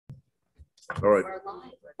All right.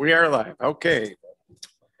 We are live. Okay.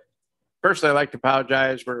 First, I'd like to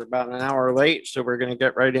apologize. We're about an hour late, so we're going to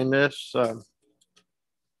get right in this.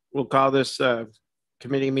 We'll call this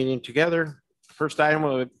committee meeting together. First item,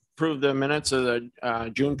 we'll approve the minutes of the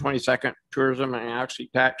June 22nd Tourism and Occupancy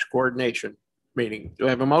Tax Coordination meeting. Do I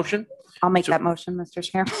have a motion? I'll make that motion, Mr.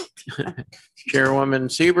 Chairman. Chairwoman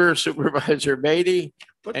Sieber, Supervisor Beatty.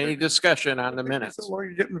 Any discussion on the minutes? Where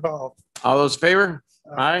you get involved? All those in favor?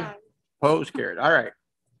 Aye. Opposed, carried. All right.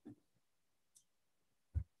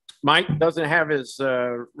 Mike doesn't have his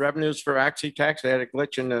revenues for Occupancy tax. They had a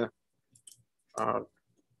glitch in the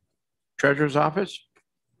treasurer's office.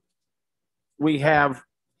 We have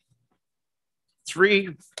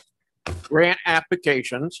 3 grant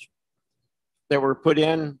applications that were put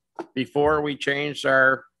in before we changed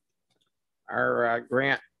our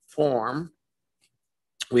grant form.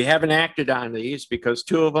 We haven't acted on these because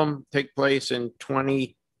 2 of them take place in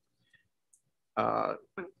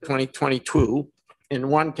 2022 and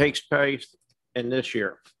 1 takes place in this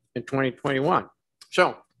year in 2021.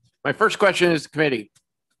 So my first question is the committee.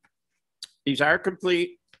 These are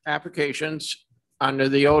complete applications under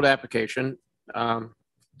the old application.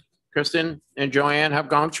 Kristen and Joanne have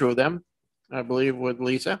gone through them, I believe, with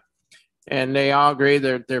Lisa, and they all agree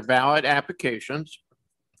that they're valid applications.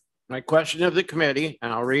 My question of the committee,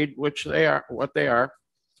 and I'll read which they are, what they are.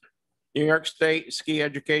 New York State Ski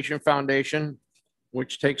Education Foundation,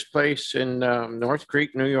 which takes place in North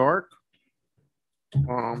Creek, New York.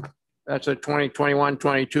 That's a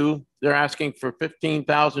 2021-22. They're asking for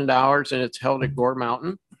 $15,000 and it's held at Gore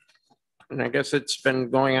Mountain. And I guess it's been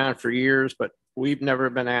going on for years, but we've never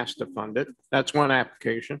been asked to fund it. That's one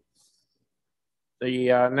application.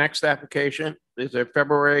 The next application is a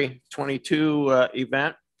February 22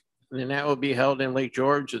 event, and that will be held in Lake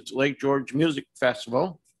George. It's Lake George Music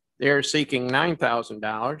Festival. They're seeking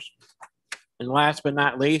 $9,000. And last but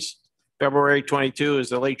not least, February 22 is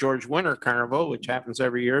the Lake George Winter Carnival, which happens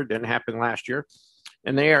every year. Didn't happen last year.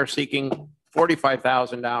 And they are seeking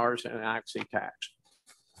 $45,000 in an occupancy tax.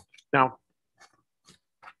 Now,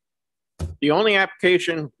 the only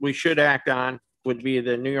application we should act on would be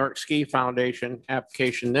the New York Ski Foundation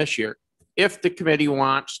application this year, if the committee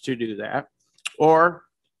wants to do that. Or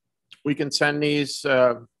we can send these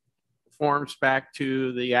forms back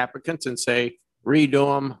to the applicants and say,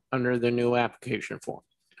 redo them under the new application form.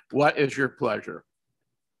 What is your pleasure?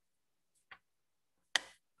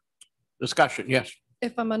 Discussion, yes.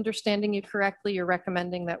 If I'm understanding you correctly, you're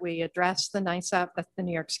recommending that we address the NICEF, that's the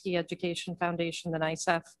New York Ski Education Foundation, the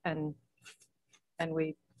NICEF, and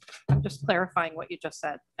I'm just clarifying what you just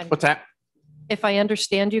said. And what's that? If I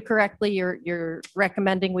understand you correctly, you're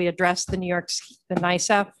recommending we address the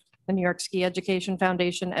NICEF, the New York Ski Education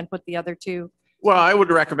Foundation, and put the other 2. Well, I would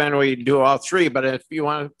recommend we do all 3, but if you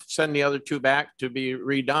want to send the other 2 back to be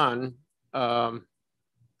redone,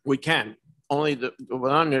 we can. Only the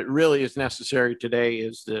one that really is necessary today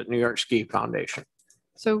is the New York Ski Foundation.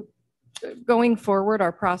 So going forward,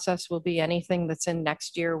 our process will be anything that's in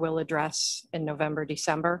next year we'll address in November,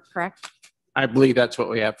 December, correct? I believe that's what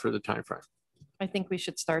we have for the time frame. I think we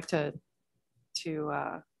should start to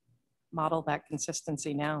model that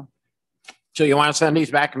consistency now. So you want to send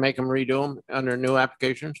these back and make them redo them under new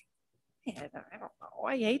applications? Yeah, I don't know.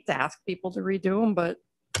 I hate to ask people to redo them, but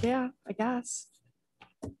yeah, I guess.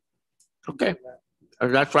 Okay.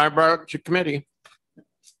 That's why I brought it to committee.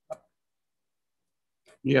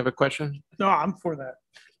 You have a question? No, I'm for that.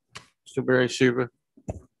 Supervisor.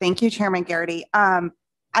 Thank you, Chairman Garrity. I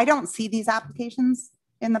don't see these applications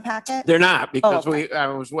in the packet. They're not, because okay. I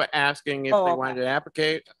was asking if they wanted to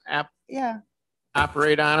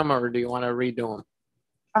operate on them, or do you want to redo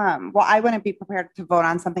them? Well, I wouldn't be prepared to vote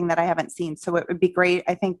on something that I haven't seen. So it would be great,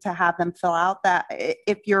 I think, to have them fill out that.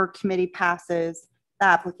 If your committee passes the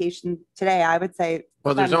application today, I would say.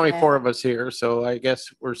 Well, there's only 4 of us here, so I guess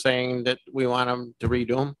we're saying that we want them to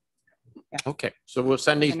redo them. Yeah. Okay, so we'll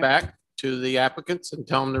send these back to the applicants and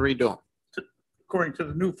tell them to redo them. According to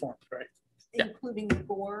the new forms, right? Including the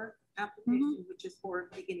Gore application, which is for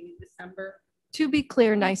beginning of December. To be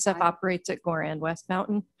clear, NICEF operates at Gore and West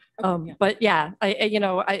Mountain. But yeah,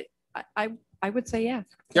 I would say yeah.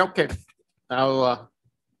 Okay, I'll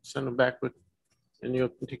send them back with, and you'll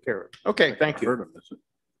take care of it. Okay, thank you.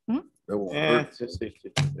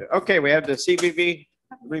 Okay, we have the CVV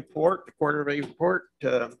report, the quarterly report.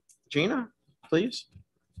 Gina, please.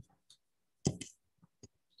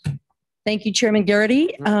 Thank you, Chairman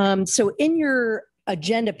Garrity. So in your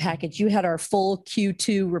agenda package, you had our full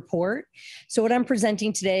Q2 report. So what I'm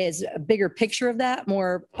presenting today is a bigger picture of that,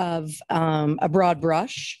 more of a broad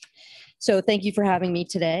brush. So thank you for having me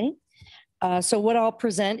today. So what I'll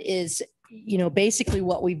present is basically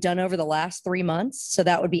what we've done over the last 3 months. So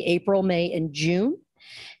that would be April, May, and June,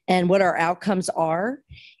 and what our outcomes are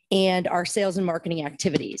and our sales and marketing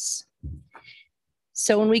activities.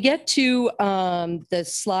 So when we get to the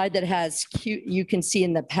slide that has you can see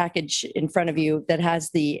in the package in front of you that has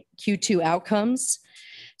the Q2 outcomes.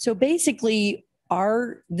 So basically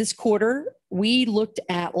this quarter, we looked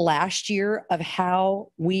at last year of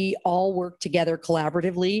how we all work together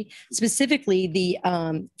collaboratively, specifically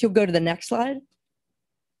if you'll go to the next slide.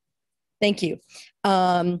 Thank you.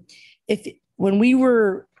 When we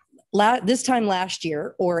were this time last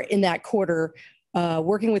year or in that quarter,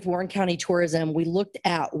 working with Warren County Tourism, we looked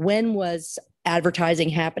at when was advertising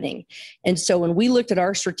happening. And so when we looked at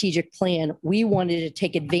our strategic plan, we wanted to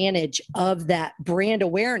take advantage of that brand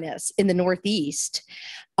awareness in the Northeast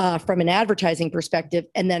from an advertising perspective,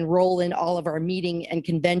 and then roll in all of our meeting and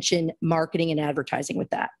convention marketing and advertising with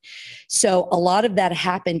that. So a lot of that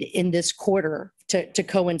happened in this quarter to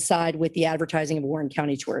coincide with the advertising of Warren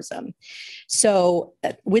County Tourism. So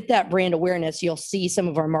with that brand awareness, you'll see some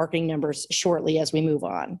of our marketing numbers shortly as we move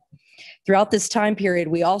on. Throughout this time period,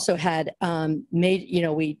 we also had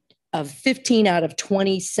 15 out of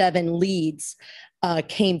 27 leads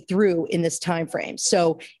came through in this time frame.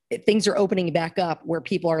 So things are opening back up where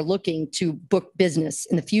people are looking to book business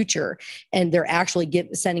in the future, and they're actually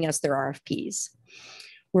sending us their RFPs.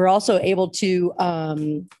 We're also able to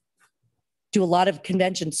do a lot of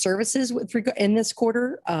convention services in this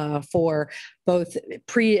quarter for both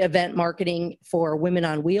pre-event marketing for Women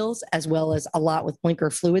on Wheels, as well as a lot with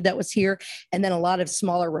Blinker Fluid that was here, and then a lot of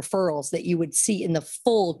smaller referrals that you would see in the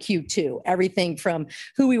full Q2. Everything from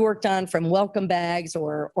who we worked on, from welcome bags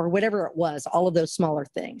or whatever it was, all of those smaller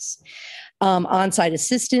things. On-site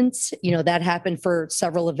assistance, that happened for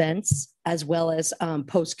several events, as well as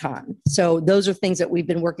post-con. So those are things that we've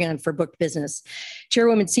been working on for booked business.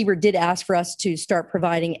 Chairwoman Sieber did ask for us to start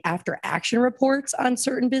providing after action reports on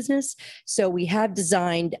certain business. So we have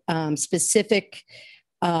designed specific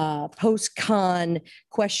post-con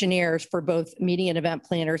questionnaires for both meeting and event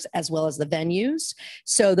planners as well as the venues.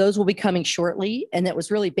 So those will be coming shortly. And that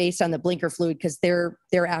was really based on the Blinker Fluid, because their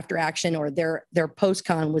after action or their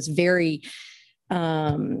post-con was very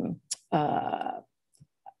in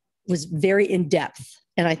depth.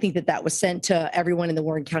 And I think that was sent to everyone in the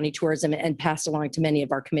Warren County Tourism and passed along to many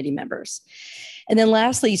of our committee members. And then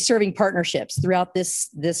lastly, serving partnerships throughout this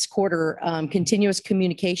quarter, continuous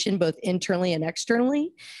communication, both internally and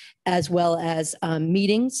externally, as well as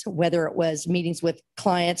meetings, whether it was meetings with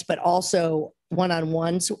clients, but also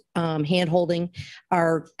one-on-ones, hand-holding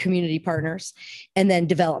our community partners, and then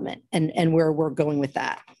development and where we're going with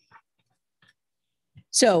that.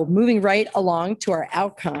 So moving right along to our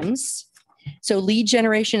outcomes. So lead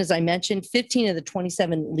generation, as I mentioned, 15 of the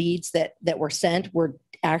 27 leads that were sent were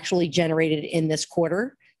actually generated in this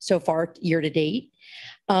quarter so far year to date.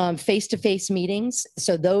 Face-to-face meetings,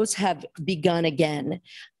 so those have begun again.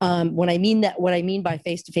 What I mean by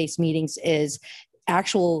face-to-face meetings is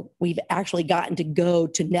we've actually gotten to go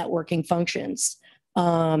to networking functions.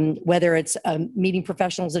 Whether it's a Meeting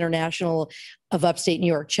Professionals International of Upstate New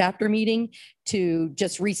York chapter meeting, to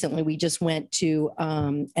just recently, we just went to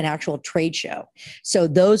an actual trade show. So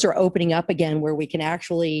those are opening up again where we can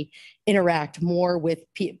actually interact more with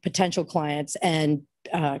potential clients and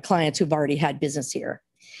clients who've already had business here.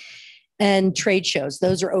 And trade shows,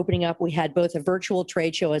 those are opening up. We had both a virtual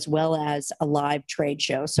trade show as well as a live trade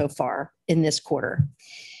show so far in this quarter.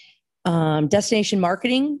 Destination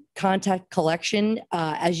marketing, contact collection,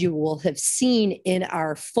 as you will have seen in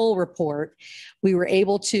our full report, we were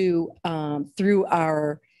able to, through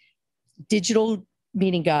our digital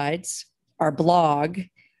meeting guides, our blog,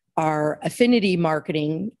 our affinity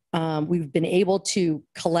marketing, we've been able to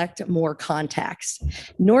collect more contacts.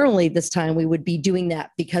 Normally this time we would be doing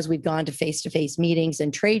that because we've gone to face-to-face meetings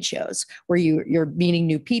and trade shows where you're meeting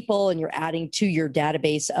new people and you're adding to your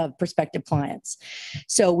database of prospective clients.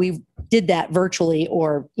 So we did that virtually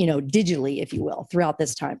or, digitally, if you will, throughout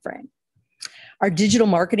this time frame. Our digital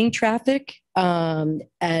marketing traffic, and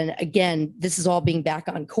again, this is all being back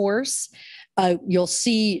on course. You'll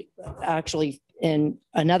see actually in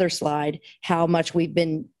another slide how much we've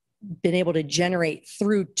been able to generate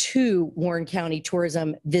through 2 Warren County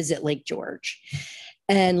Tourism Visit Lake George.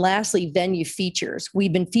 And lastly, venue features.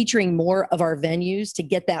 We've been featuring more of our venues to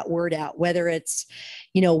get that word out, whether it's,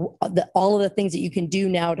 all of the things that you can do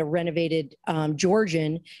now to renovated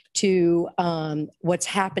Georgian, to what's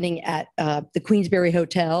happening at the Queensberry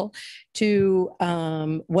Hotel, to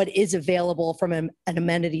what is available from an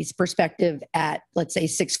amenities perspective at, let's say,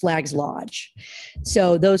 Six Flags Lodge.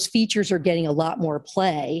 So those features are getting a lot more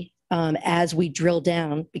play as we drill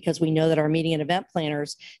down, because we know that our meeting and event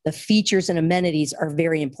planners, the features and amenities are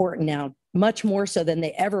very important now, much more so than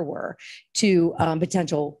they ever were to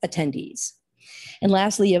potential attendees. And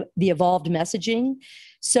lastly, the evolved messaging.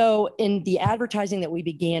 So in the advertising that we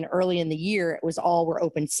began early in the year, it was all we're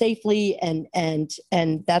open safely, and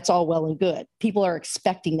that's all well and good. People are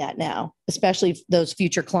expecting that now, especially those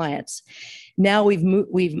future clients. Now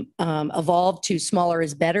we've evolved to smaller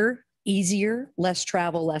is better, easier, less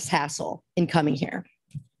travel, less hassle in coming here.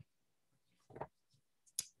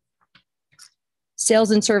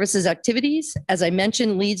 Sales and services activities, as I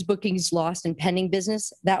mentioned, leads, bookings, lost, and pending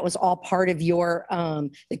business. That was all part of your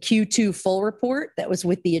the Q2 full report that was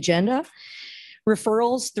with the agenda.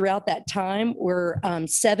 Referrals throughout that time were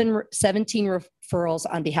 17 referrals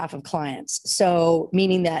on behalf of clients. So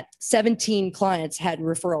meaning that 17 clients had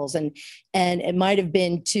referrals, and it might have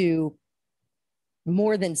been to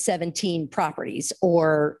more than 17 properties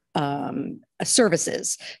or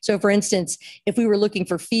services. So for instance, if we were looking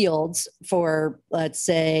for fields for, let's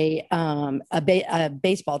say, a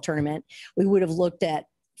baseball tournament, we would have looked at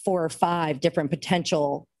 4 or 5 different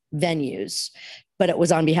potential venues, but it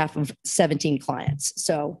was on behalf of 17 clients.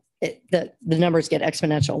 So the numbers get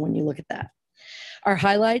exponential when you look at that. Our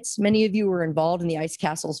highlights, many of you were involved in the Ice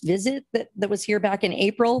Castles visit that was here back in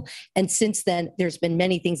April. And since then, there's been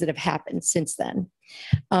many things that have happened since then.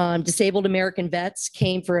 Disabled American vets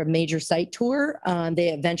came for a major site tour. They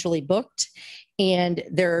eventually booked. And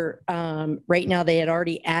they're right now they had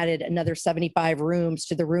already added another 75 rooms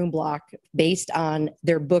to the room block based on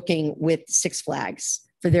their booking with Six Flags.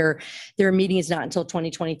 For their meeting is not until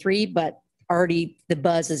 2023, but already the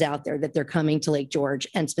buzz is out there that they're coming to Lake George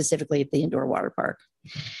and specifically at the indoor water park.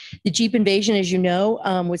 The Jeep invasion, as you know,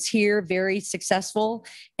 was here, very successful.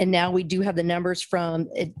 And now we do have the numbers from,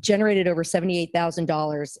 it generated over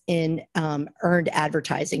 $78,000 in earned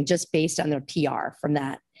advertising just based on their PR from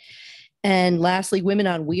that. And lastly, Women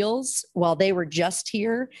on Wheels, while they were just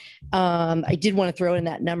here, I did want to throw in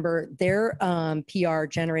that number. Their PR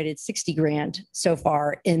generated 60 grand so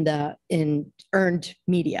far in earned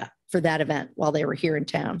media for that event while they were here in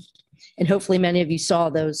town. And hopefully many of you saw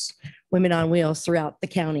those Women on Wheels throughout the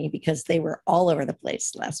county because they were all over the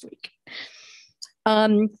place last week.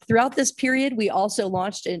 Throughout this period, we also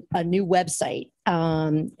launched a new website,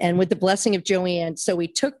 and with the blessing of Joanne. So we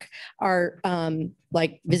took our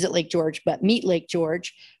like Visit Lake George, but Meet Lake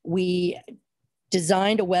George. We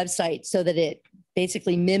designed a website so that it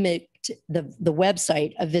basically mimicked the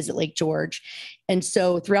website of Visit Lake George. And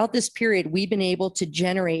so throughout this period, we've been able to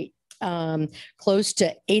generate close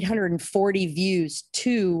to 840 views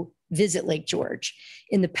to Visit Lake George.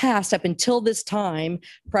 In the past, up until this time,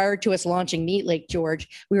 prior to us launching Meet Lake George,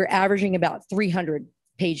 we were averaging about 300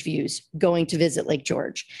 page views going to Visit Lake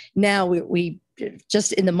George. Now we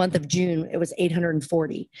just in the month of June, it was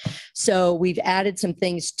 840. So we've added some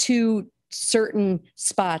things to certain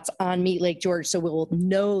spots on Meet Lake George so we'll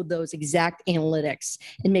know those exact analytics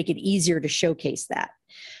and make it easier to showcase that.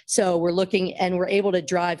 So we're looking and we're able to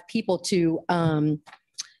drive people to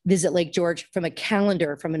Visit Lake George from a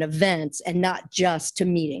calendar, from an event, and not just to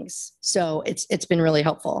meetings. So it's been really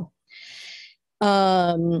helpful.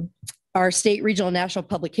 Our state, regional, national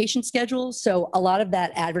publication schedule. So a lot of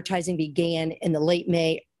that advertising began in the late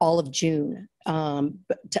May, all of June.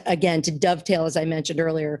 Again, to dovetail, as I mentioned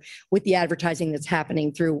earlier, with the advertising that's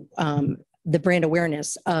happening through the brand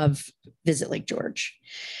awareness of Visit Lake George.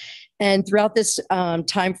 And throughout this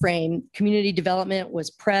time frame, community development was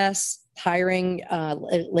press, hiring,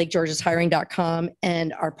 LakeGeorge'sHiring.com,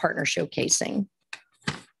 and our partner showcasing.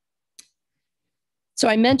 So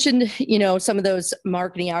I mentioned, you know, some of those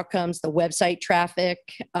marketing outcomes, the website traffic,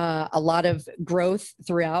 a lot of growth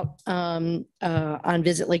throughout on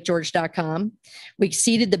visitlakegeorge.com. We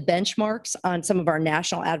exceeded the benchmarks on some of our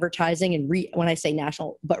national advertising, and when I say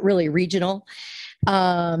national, but really regional.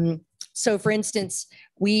 So for instance,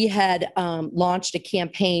 we had launched a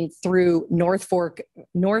campaign through North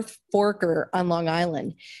Forker on Long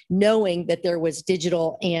Island, knowing that there was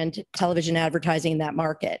digital and television advertising in that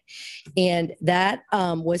market. And that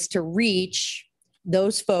was to reach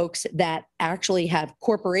those folks that actually have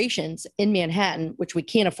corporations in Manhattan, which we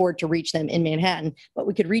can't afford to reach them in Manhattan, but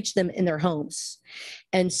we could reach them in their homes.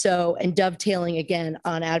 And so, and dovetailing again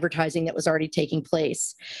on advertising that was already taking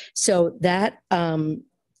place. So that,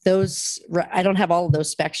 I don't have all of those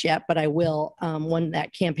specs yet, but I will when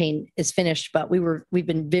that campaign is finished. But we've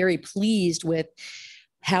been very pleased with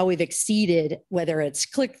how we've exceeded, whether it's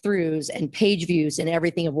click-throughs and page views and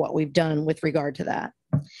everything of what we've done with regard to that.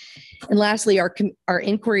 And lastly, our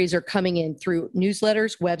inquiries are coming in through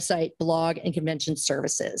newsletters, website, blog, and convention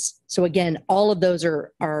services. So again, all of those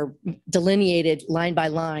are delineated line by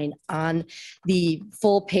line on the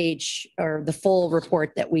full page or the full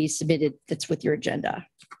report that we submitted that's with your agenda.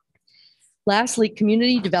 Lastly,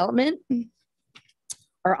 community development,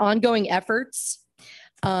 our ongoing efforts.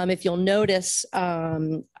 If you'll notice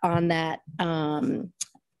on that,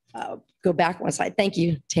 go back one slide. Thank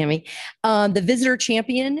you, Tammy. The visitor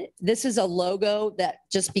champion, this is a logo that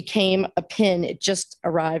just became a pin. It just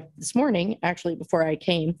arrived this morning, actually, before I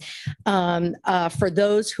came. For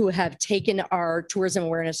those who have taken our tourism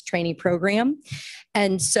awareness training program.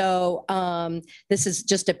 And so this is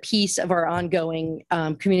just a piece of our ongoing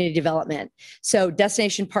community development. So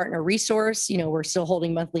destination partner resource, we're still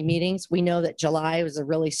holding monthly meetings. We know that July was a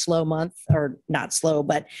really slow month, or not slow,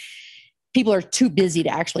 but people are too busy to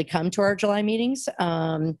actually come to our July meetings.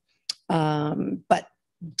 But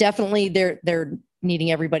definitely they're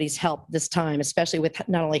needing everybody's help this time, especially with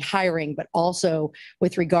not only hiring, but also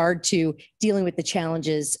with regard to dealing with the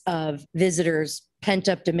challenges of visitors, pent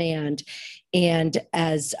up demand. And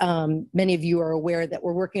as many of you are aware, that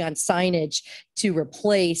we're working on signage to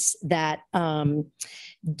replace that,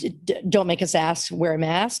 don't make us ask, wear a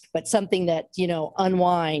mask, but something that,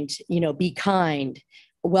 unwind, be kind,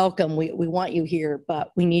 welcome. We want you here,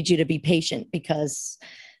 but we need you to be patient because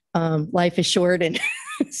life is short and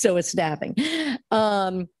so is staffing.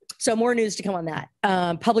 So more news to come on that.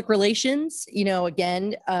 Public relations,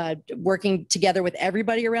 again, working together with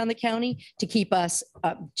everybody around the county to keep us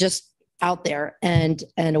just out there and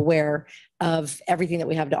aware of everything that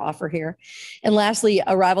we have to offer here. And lastly,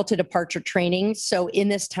 arrival to departure training. So in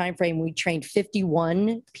this time frame, we trained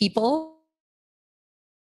 51 people.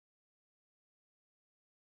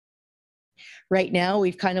 Right now,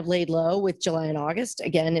 we've kind of laid low with July and August.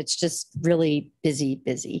 Again, it's just really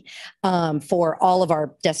busy for all of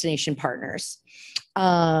our destination partners.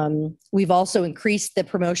 We've also increased the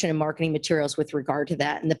promotion and marketing materials with regard to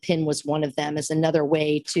that. And the pin was one of them as another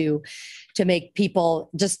way to make people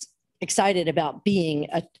just excited about being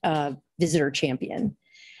a visitor champion.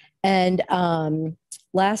 And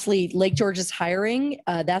lastly, Lake George's hiring,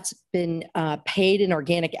 that's been paid in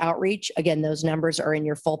organic outreach. Again, those numbers are in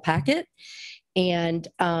your full packet. And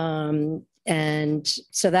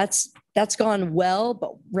so that's gone well,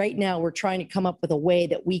 but right now we're trying to come up with a way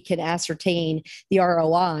that we can ascertain the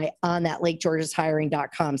ROI on that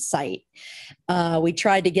lakegeorgeshiring.com site. We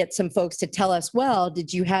tried to get some folks to tell us, well,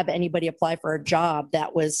 did you have anybody apply for a job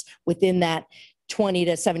that was within that 20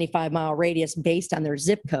 to 75 mile radius based on their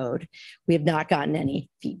zip code? We have not gotten any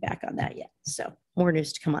feedback on that yet. So more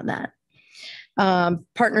news to come on that.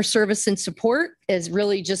 Partner service and support has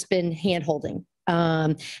really just been hand-holding.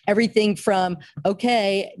 Everything from,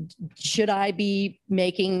 okay, should I be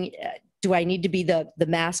making, do I need to be the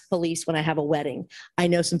mask police when I have a wedding? I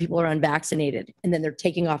know some people are unvaccinated and then they're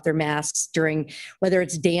taking off their masks during, whether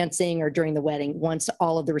it's dancing or during the wedding, once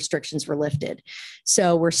all of the restrictions were lifted.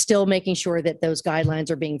 So we're still making sure that those guidelines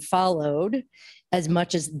are being followed as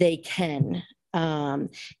much as they can. And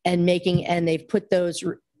they've put those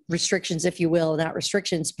restrictions, if you will, not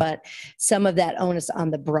restrictions, but some of that onus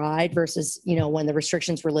on the bride versus, when the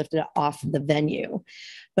restrictions were lifted off the venue.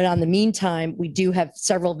 But on the meantime, we do have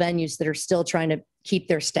several venues that are still trying to keep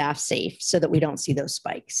their staff safe so that we don't see those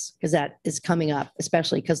spikes, because that is coming up,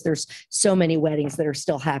 especially because there's so many weddings that are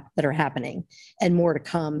still that are happening and more to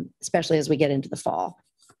come, especially as we get into the fall.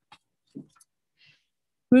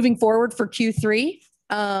 Moving forward for Q3,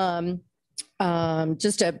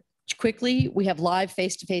 just quickly, we have live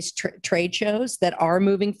face-to-face trade shows that are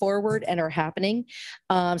moving forward and are happening.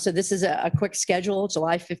 So this is a quick schedule.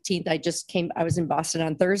 July 15th, I was in Boston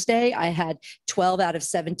on Thursday. I had 12 out of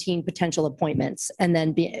 17 potential appointments. And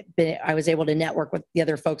then I was able to network with the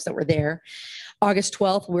other folks that were there. August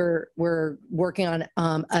 12th, we're working on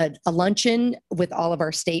a luncheon with all of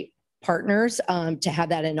our state partners to have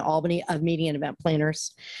that in Albany of meeting and event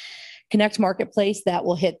planners. Connect Marketplace, that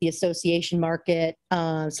will hit the association market,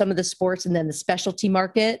 some of the sports, and then the specialty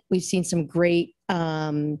market. We've seen some great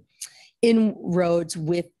inroads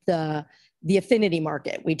with the affinity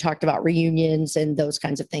market. We talked about reunions and those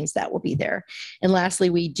kinds of things that will be there. And lastly,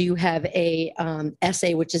 we do have a SA,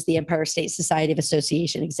 which is the Empire State Society of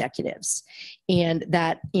Association Executives. And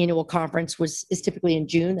that annual conference is typically in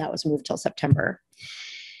June. That was moved till September.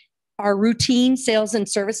 Our routine sales and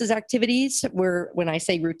services activities, when I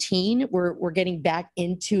say routine, we're getting back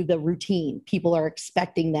into the routine. People are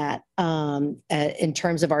expecting that in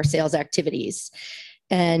terms of our sales activities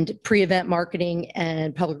and pre-event marketing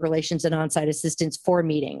and public relations and on-site assistance for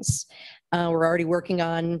meetings. We're already working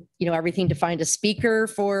on, everything to find a speaker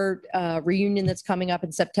for reunion that's coming up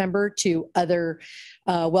in September, to other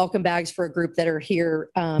welcome bags for a group that are here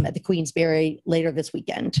at the Queensberry later this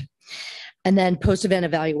weekend. And then post-event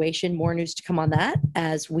evaluation, more news to come on that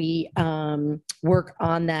as we work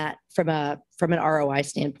on that from an ROI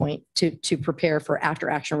standpoint to prepare for after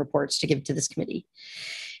action reports to give to this committee.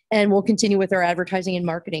 And we'll continue with our advertising and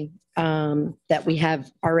marketing that we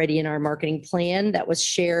have already in our marketing plan that was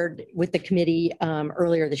shared with the committee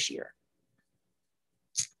earlier this year.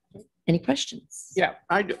 Any questions? Yeah,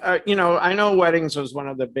 I know weddings was one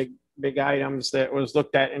of the big items that was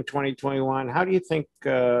looked at in 2021. How do you think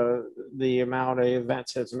the amount of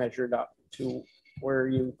events has measured up to where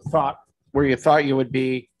you thought you would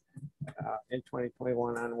be in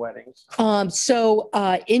 2021 on weddings? So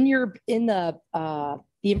in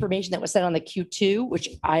the information that was sent on the Q2, which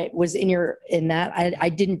I was in that, I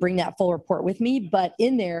didn't bring that full report with me, but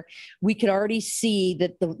in there, we could already see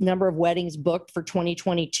that the number of weddings booked for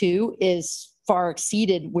 2022 is far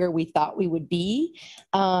exceeded where we thought we would be,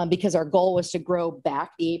 because our goal was to grow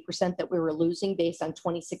back the 8% that we were losing based on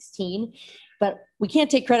 2016. But we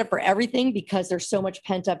can't take credit for everything because there's so much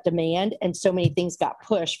pent up demand and so many things got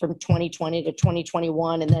pushed from 2020 to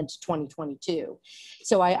 2021 and then to 2022.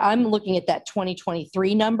 So I'm looking at that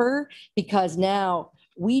 2023 number because now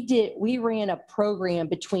we ran a program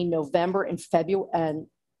between November and February and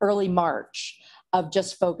early March of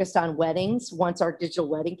just focused on weddings once our digital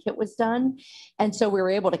wedding kit was done. And so we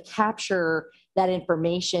were able to capture that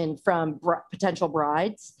information from potential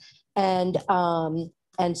brides.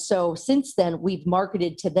 And so since then, we've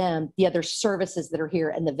marketed to them the other services that are here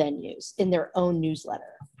and the venues in their own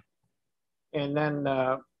newsletter. And then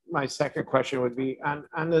my second question would be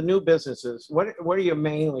on the new businesses. What are you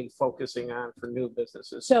mainly focusing on for new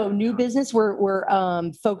businesses? So new business, we're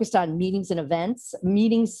focused on meetings and events,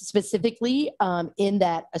 meetings specifically in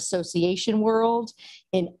that association world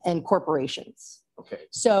and corporations. Okay.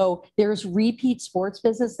 So there's repeat sports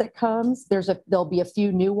business that comes. There'll be a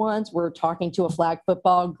few new ones. We're talking to a flag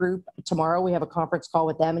football group tomorrow. We have a conference call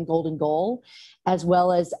with them in Golden Goal, as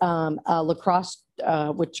well as lacrosse,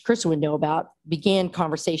 which Chris would know about, began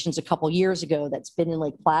conversations a couple years ago that's been in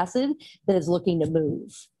Lake Placid that is looking to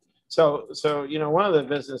move. So one of the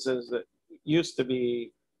businesses that used to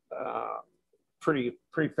be pretty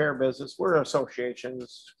fair business were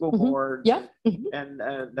associations, school boards, Yeah. and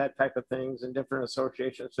that type of things, and different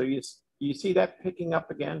associations. So you see that picking up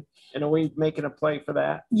again, and are we making a play for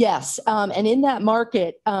that? Yes, and in that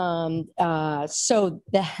market, I'm glad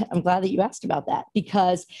that you asked about that,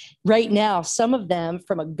 because right now, some of them,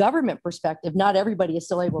 from a government perspective, not everybody is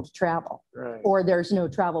still able to travel, Right. or there's no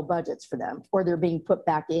travel budgets for them, or they're being put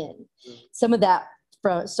back in. Some of that,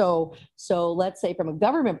 so let's say from a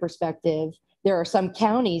government perspective, there are some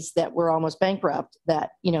counties that were almost bankrupt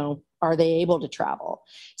that, are they able to travel?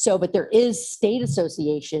 So, but there is state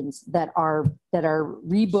associations that are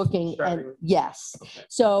rebooking. Starting. And yes. Okay.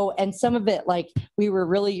 So, and some of it, like, we were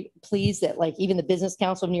really pleased that, like, even the Business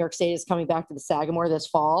Council of New York State is coming back to the Sagamore this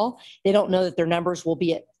fall. They don't know that their numbers will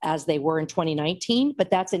be as they were in 2019,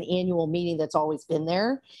 but that's an annual meeting that's always been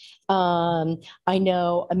there. I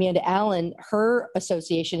know Amanda Allen, her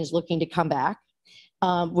association is looking to come back,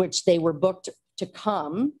 which they were booked to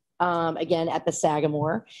come again at the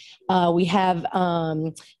Sagamore. We have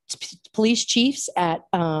police chiefs at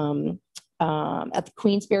the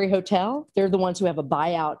Queensberry Hotel. They're the ones who have a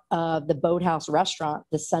buyout of the Boathouse restaurant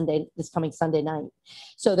this coming Sunday night.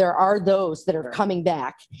 So there are those that are coming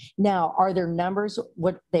back. Now, are their numbers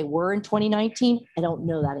what they were in 2019? I don't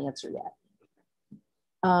know that answer yet.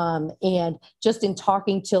 And just in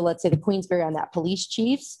talking to, let's say, the Queensberry on that police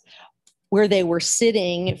chiefs, where they were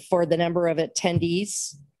sitting for the number of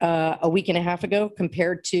attendees a week and a half ago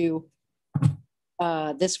compared to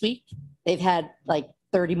this week, they've had like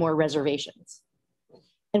 30 more reservations.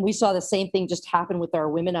 And we saw the same thing just happen with our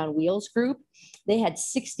Women on Wheels group. They had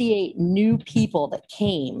 68 new people that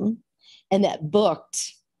came and that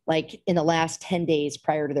booked like in the last 10 days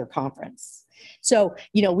prior to their conference. So,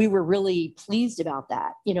 we were really pleased about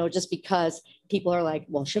that, just because people are like,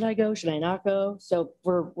 well, should I go? Should I not go? So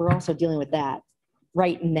we're also dealing with that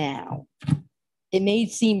right now. It may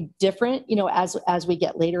seem different, as we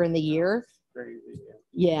get later in the year.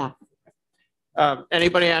 Yeah.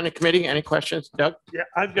 Anybody on the committee? Any questions? Doug? Yeah,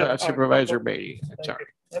 I've got. Supervisor Beatty. Sorry.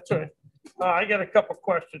 That's all right. I got a couple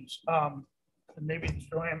questions. And maybe it's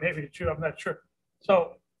Joanne, maybe it's you, I'm not sure.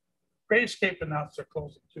 So Gravescape announced they're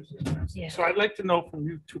closing Tuesday. Yeah. So I'd like to know from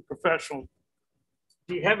you two professionals,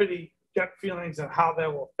 do you have any gut feelings on how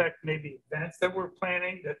that will affect maybe events that we're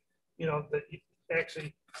planning that, that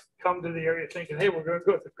actually come to the area thinking, hey, we're gonna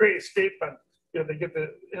go to the Great Escape, and, they get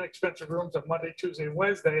the inexpensive rooms on Monday, Tuesday, and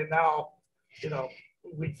Wednesday, and now,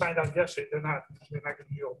 we find out yesterday, they're not gonna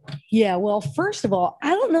be open. Yeah, well, first of all,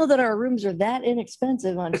 I don't know that our rooms are that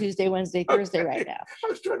inexpensive on Tuesday, Wednesday, Thursday right now. I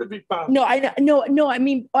was trying to be positive. No, I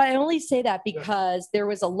mean, I only say that because there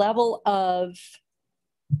was a level of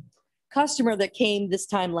customer that came this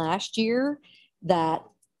time last year that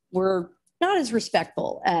were not as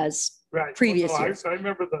respectful as Right. previous Well, years. I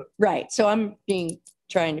remember the, Right. So I'm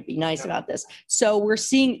trying to be nice Yeah. about this. So we're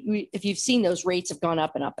seeing, if you've seen, those rates have gone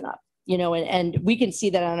up and up and up, and we can see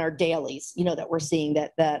that on our dailies, that we're seeing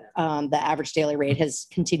that the average daily rate has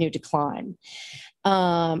continued to climb.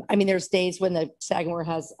 I mean, there's days when the Sagamore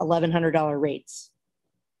has $1,100 rates.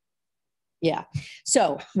 Yeah.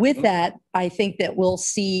 So with that, I think that we'll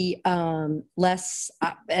see less,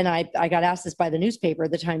 and I got asked this by the newspaper,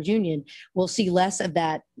 the Times Union, we'll see less of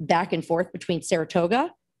that back and forth between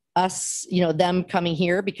Saratoga, us, them coming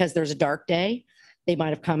here because there's a dark day. They might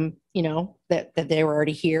have come, that they were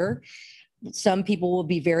already here. Some people will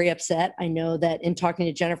be very upset. I know that in talking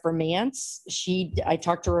to Jennifer Mance, I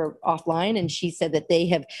talked to her offline, and she said that they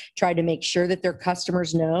have tried to make sure that their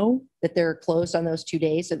customers know that they're closed on those 2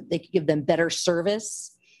 days so that they could give them better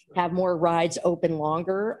service, have more rides open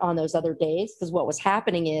longer on those other days. Because what was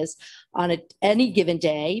happening is on any given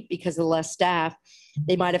day, because of the less staff,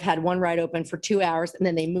 they might have had one ride open for 2 hours, and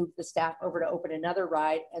then they moved the staff over to open another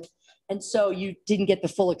ride. And so you didn't get the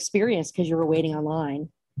full experience because you were waiting online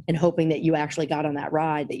and hoping that you actually got on that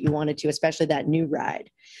ride that you wanted to, especially that new ride.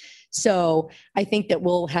 So I think that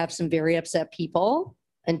we'll have some very upset people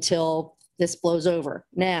until this blows over.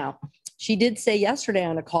 Now, she did say yesterday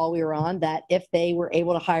on a call we were on that if they were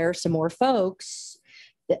able to hire some more folks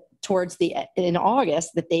in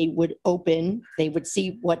August, that they would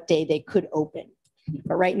see what day they could open.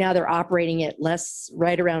 But right now they're operating at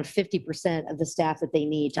right around 50% of the staff that they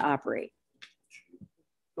need to operate.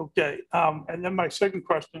 okay. And then my second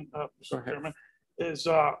question, Mr. Chairman, is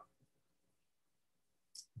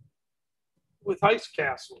with ice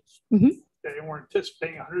castles, Mhm. okay, and we're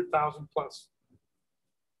anticipating 100,000 plus.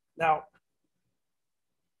 Now,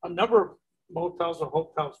 a number of motels or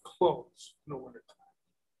hotels close in the wintertime.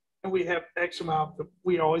 And we have X amount,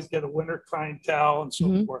 we always get a winter clientele and so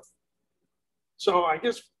Mhm. forth. So I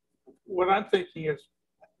guess what I'm thinking is,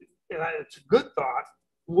 and it's a good thought,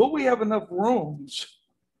 will we have enough rooms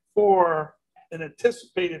for an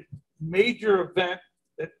anticipated major event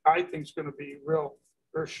that I think is going to be real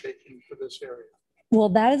earth-shaking for this area? Well,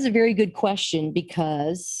 that is a very good question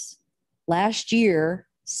because last year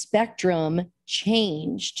Spectrum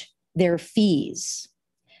changed their fees.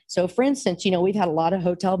 So for instance, we've had a lot of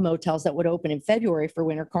hotel motels that would open in February for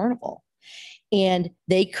Winter Carnival, and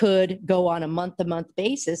they could go on a month-to-month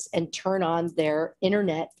basis and turn on their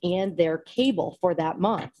internet and their cable for that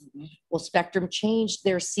month. Mhm. Well, Spectrum changed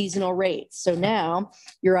their seasonal rates. So now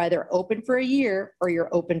you're either open for a year or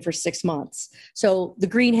you're open for 6 months. So the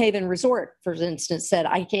Greenhaven Resort, for instance, said,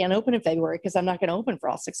 I can't open in February because I'm not going to open for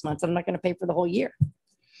all 6 months. I'm not going to pay for the whole year.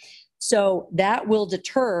 So that will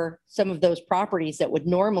deter some of those properties that would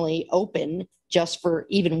normally open just for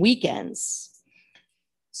even weekends.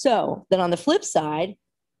 So then on the flip side,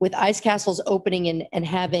 with ice castles opening and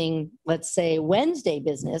having, let's say, Wednesday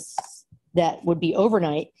business that would be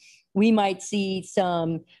overnight, we might see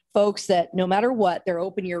some folks that no matter what, they're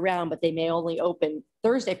open year round, but they may only open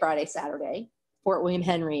Thursday, Friday, Saturday, Fort William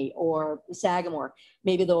Henry or Sagamore.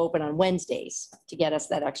 Maybe they'll open on Wednesdays to get us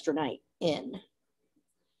that extra night in.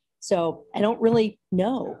 So I don't really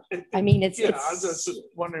know. I mean, I was just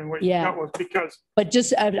wondering what you Yeah. thought was because. But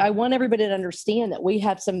just, I want everybody to understand that we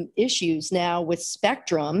have some issues now with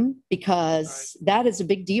Spectrum because that is a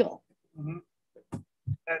big deal. Mhm.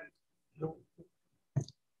 And the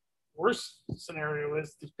worst scenario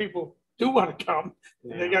is these people do want to come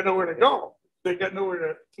and they got nowhere to go. They got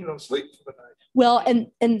nowhere to, sleep for the night. Well,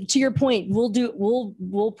 and to your point,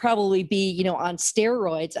 we'll probably be, on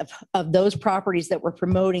steroids of those properties that we're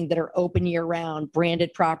promoting that are open year round,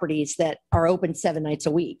 branded properties that are open 7 nights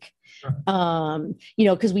a week. Right.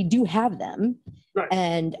 Because we do have them. Right.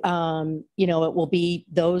 And, it will be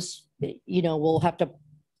those, we'll have to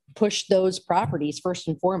push those properties first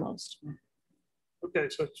and foremost. Okay,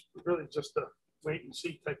 so it's really just a wait and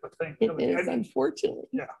see type of thing. It really. is, unfortunately.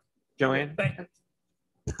 Yeah. Joanne? Thank you.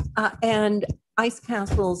 And ice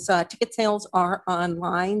castles, ticket sales are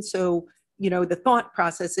online. So, the thought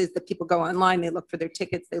process is that people go online, they look for their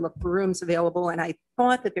tickets, they look for rooms available. And I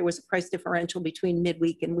thought that there was a price differential between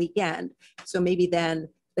midweek and weekend. So maybe then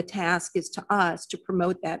the task is to us to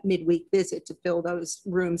promote that midweek visit to fill those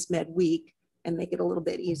rooms midweek and make it a little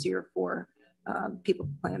bit easier for people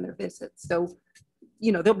plan their visits. So,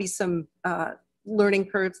 you know, there'll be some learning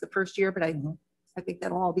curves the first year, but I think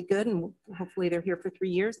that'll all be good. And hopefully they're here for 3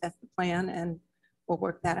 years. That's the plan. And we'll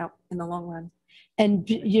work that out in the long run. And,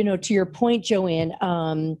 you know, to your point, Joanne,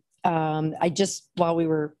 I just, while we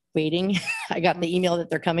were waiting, I got the email that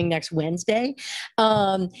they're coming next Wednesday.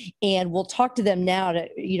 And we'll talk to them now to,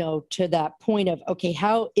 you know, to that point of, okay,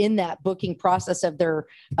 how in that booking process of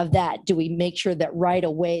that, do we make sure that right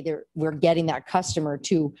away we're getting that customer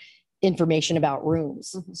to information about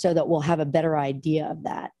rooms so that we'll have a better idea of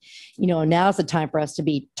that. You know, now's the time for us to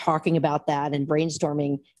be talking about that and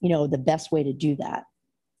brainstorming, you know, the best way to do that.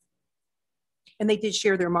 And they did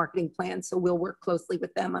share their marketing plan. So we'll work closely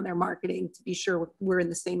with them on their marketing to be sure we're in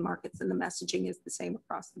the same markets and the messaging is the same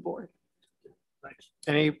across the board. Thanks.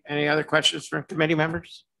 Any other questions from committee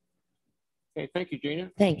members? Okay, thank you, Gina.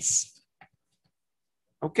 Thanks.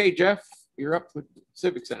 Okay, Jeff, you're up with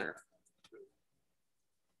Civic Center.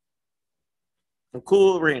 A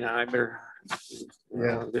cool arena. I better.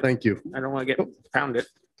 Yeah, thank you. I don't want to get pounded.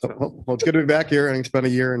 Well, it's good to be back here, and it's been a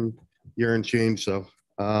year and change. So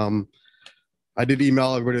I did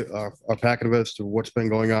email everybody our packet of us to what's been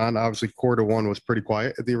going on. Obviously, Q1 was pretty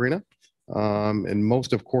quiet at the arena, and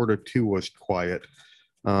most of Q2 was quiet.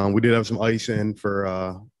 We did have some ice in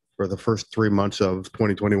for the first 3 months of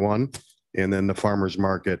 2021, and then the farmers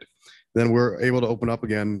market. Then we're able to open up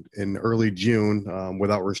again in early June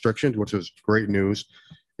without restrictions, which was great news.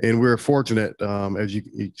 And we were fortunate, as you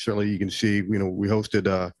can see, you know, we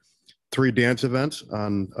hosted 3 dance events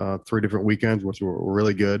on 3 different weekends, which were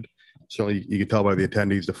really good. So you can tell by the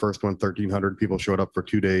attendees, the first one, 1,300 people showed up for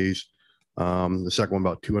 2 days. The second one,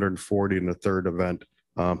 about 240, and the third event,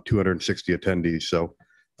 260 attendees. So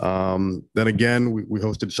then again, we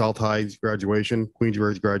hosted South High's graduation,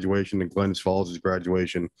 Queensbury's graduation, and Glens Falls'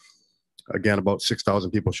 graduation. Again, about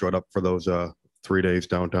 6,000 people showed up for those 3 days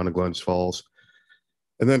downtown in Glens Falls.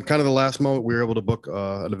 And then kind of the last moment, we were able to book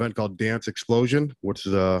an event called Dance Explosion, which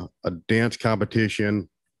is a dance competition.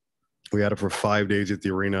 We had it for 5 days at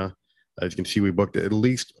the arena. As you can see, we booked at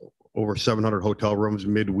least over 700 hotel rooms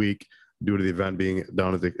midweek due to the event being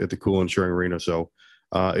down at the Cool and Sharing Arena. So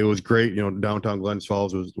it was great. You know, downtown Glens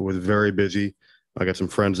Falls was very busy. I got some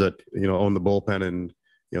friends that, you know, own the bullpen, and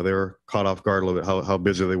you know, they were caught off guard a little bit how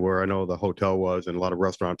busy they were. I know the hotel was, and a lot of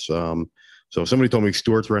restaurants. So somebody told me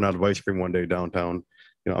Stewart's ran out of ice cream one day downtown.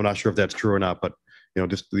 You know, I'm not sure if that's true or not, but you know,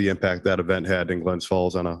 just the impact that event had in Glens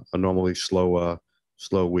Falls on a normally slow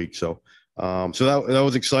week. So that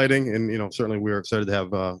was exciting, and you know, certainly we were excited to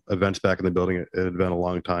have events back in the building. It had been a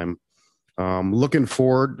long time. Looking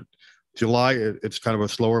forward, July, it's kind of a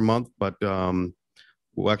slower month, but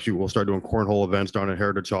we'll start doing cornhole events down at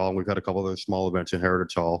Heritage Hall, and we've had a couple of other small events in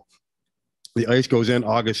Heritage Hall. The ice goes in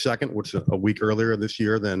August 2nd, which is a week earlier this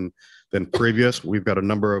year than previous. We've got a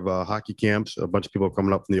number of hockey camps. A bunch of people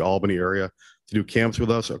coming up from the Albany area to do camps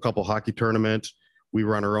with us. A couple hockey tournaments. We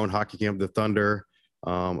run our own hockey camp, the Thunder,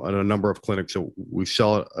 and a number of clinics. So we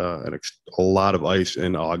sell a lot of ice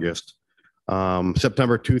in August.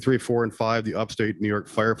 September 2, 3, 4, and 5, the Upstate New York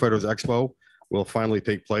Firefighters Expo will finally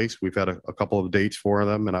take place. We've had a couple of dates for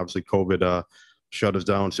them, and obviously COVID shut us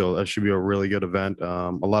down. So that should be a really good event. A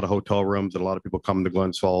lot of hotel rooms and a lot of people coming to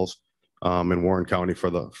Glens Falls in Warren County for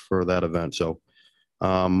that event. So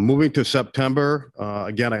moving to September,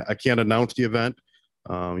 again, I can't announce the event.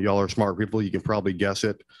 Y'all are smart people. You can probably guess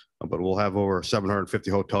it, but we'll have over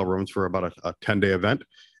 750 hotel rooms for about a 10-day event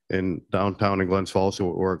in downtown in Glens Falls. So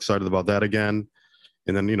we're excited about that again.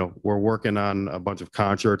 And then, you know, we're working on a bunch of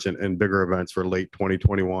concerts and bigger events for late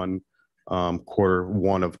 2021,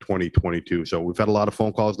 Q1 of 2022. So we've had a lot of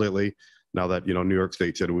phone calls lately now that, you know, New York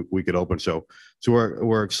State said we could open. So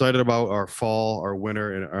we're excited about our fall, our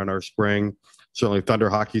winter, and our spring. Certainly Thunder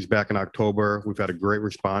Hockey's back in October. We've had a great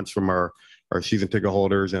response from our season ticket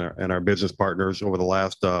holders and our business partners over the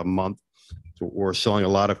last month. So we're selling a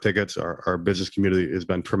lot of tickets. Our business community has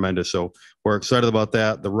been tremendous. So we're excited about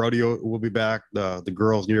that. The rodeo will be back. The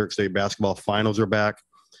girls' New York State basketball finals are back.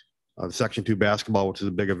 The Section 2 basketball, which is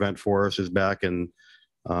a big event for us, is back. And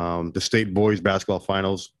the state boys basketball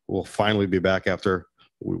finals will finally be back after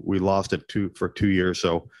we lost it for 2 years.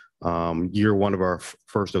 So year one of our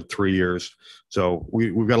first of 3 years. So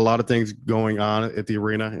we've got a lot of things going on at the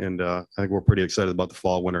arena, and I think we're pretty excited about the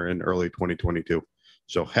fall, winter, and early 2022.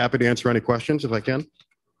 So happy to answer any questions if I can.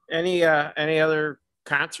 Any other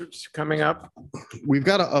concerts coming up? We've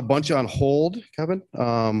got a bunch on hold, Kevin,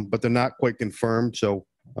 but they're not quite confirmed. So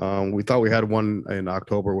we thought we had one in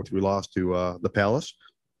October, which we lost to the Palace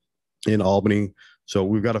in Albany. So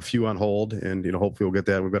we've got a few on hold, and you know, hopefully we'll get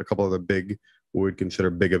that. We've got a couple of the big, what we'd consider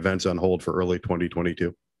big events on hold for early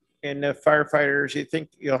 2022. And the firefighters, you think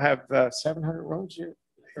you'll have 700 rooms here?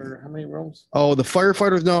 Or how many rooms? Oh, the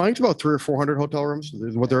firefighters, no, I think it's about 300 or 400 hotel rooms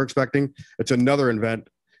is what they're expecting. It's another event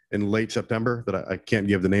in late September that I can't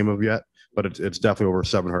give the name of yet, but it's definitely over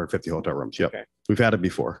 750 hotel rooms. Yep. Okay. We've had it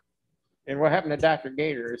before. And what happened to Dr.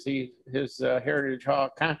 Gator? Is his Heritage Hall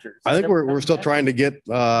concert? I think we're still trying to get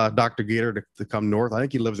Dr. Gator to come north. I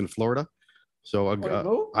think he lives in Florida. So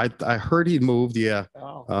I heard he moved. Yeah.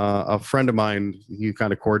 Oh. A friend of mine, he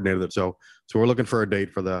kind of coordinated it. So we're looking for a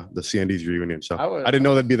date for the CND's reunion. So I didn't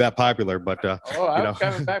know that'd be that popular, but I was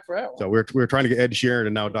coming back for that one. so we're trying to get Ed Sheeran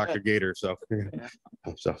and now Dr. Gator. So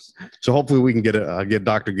so hopefully we can get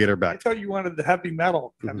Dr. Gator I back. thought you wanted the heavy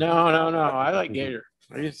metal. No. I like Gator.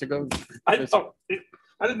 I used to go. I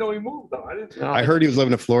didn't know he moved though. I didn't. No. I heard he was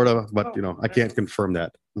living in Florida, but I can't confirm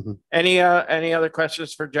that. Mhm. Any other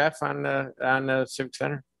questions for Jeff on the Civic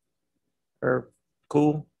Center? Or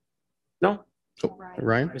cool? No?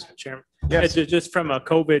 Ryan? Mr. Chairman. Yes. Just from a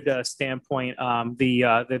COVID standpoint,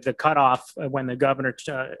 the cutoff when the governor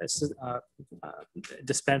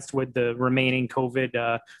dispensed with the remaining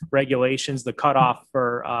COVID regulations, the cutoff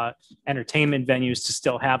for entertainment venues to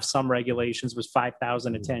still have some regulations was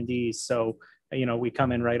 5,000 attendees. So, we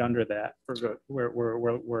come in right under that.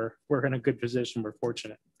 We're in a good position. We're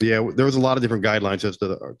fortunate. Yeah, there was a lot of different guidelines as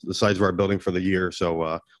to the size of our building for the year.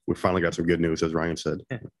 So we finally got some good news, as Ryan said.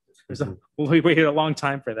 We waited a long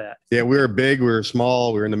time for that. Yeah, we were big, we were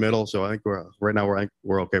small, we were in the middle. So I think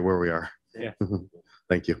we're okay where we are. Yeah.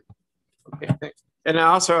 Thank you. Okay, thanks. And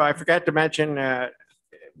also, I forgot to mention,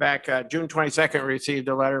 back June 22nd, we received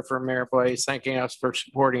a letter from Mayor Blaze thanking us for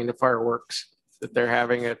supporting the fireworks that they're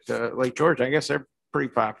having at Lake George. I guess they're pretty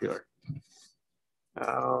popular.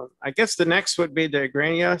 I guess the next would be the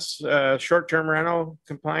Granius short-term rental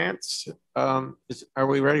compliance. Are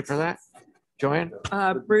we ready for that? Joanne?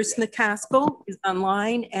 Bruce McCaskill is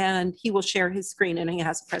online and he will share his screen and he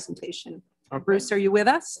has a presentation. Okay. Bruce, are you with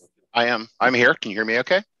us? I am. I'm here. Can you hear me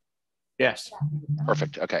okay? Yes.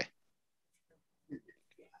 Perfect. Okay.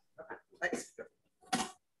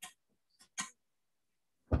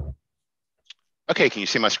 Okay, can you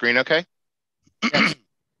see my screen okay? Yes.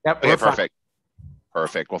 Yep. Okay, perfect.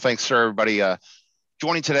 Perfect. Well, thanks for everybody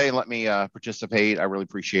joining today and let me participate. I really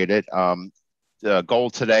appreciate it. The goal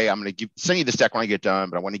today, I'm going to send you this deck when I get done,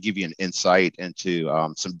 but I want to give you an insight into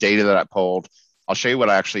some data that I pulled. I'll show you what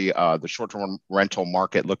actually the short-term rental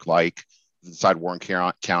market looked like inside Warren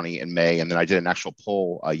County in May. And then I did an actual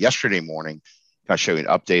poll yesterday morning. I'll show you an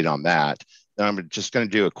update on that. Then I'm just going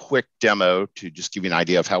to do a quick demo to just give you an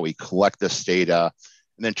idea of how we collect this data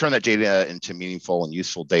and then turn that data into meaningful and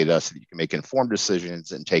useful data so that you can make informed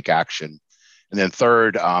decisions and take action. And then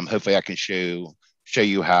third, hopefully I can show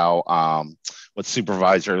you how what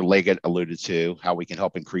Supervisor Leggett alluded to, how we can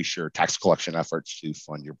help increase your tax collection efforts to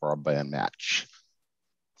fund your broadband match.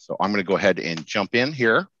 So I'm going to go ahead and jump in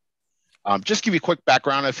here. Just give you a quick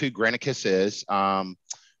background of who Granicus is.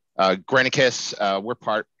 Granicus, we're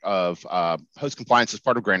part of Host Compliance is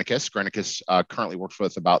part of Granicus. Granicus currently works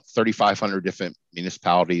with about 3,500 different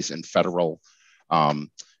municipalities and federal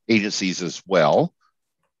agencies as well.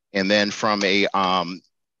 And then from a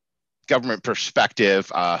government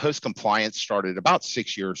perspective, Host Compliance started about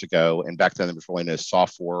 6 years ago. And back then there was really no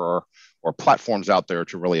software or platforms out there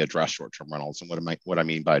to really address short-term rentals. And what I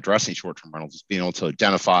mean by addressing short-term rentals is being able to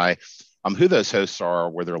identify who those hosts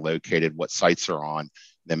are, where they're located, what sites they're on,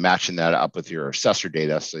 then matching that up with your assessor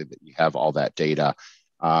data so that you have all that data.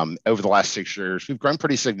 Over the last 6 years, we've grown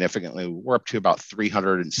pretty significantly. We're up to about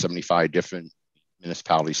 375 different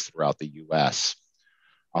municipalities throughout the US.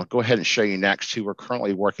 I'll go ahead and show you next who we're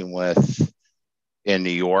currently working with in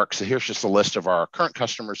New York. So here's just a list of our current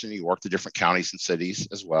customers in New York, the different counties and cities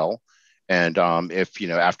as well. And if,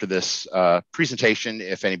 after this presentation,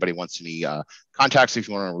 if anybody wants any contacts, if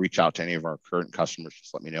you want to reach out to any of our current customers,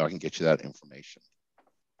 just let me know. I can get you that information.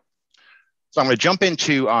 So I'm going to jump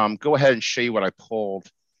into, go ahead and show you what I pulled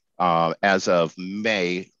as of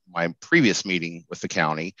May, my previous meeting with the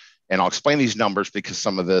county. And I'll explain these numbers because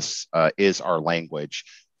some of this is our language.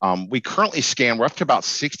 We currently scan, we're up to about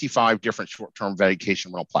 65 different short-term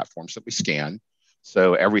vacation rental platforms that we scan.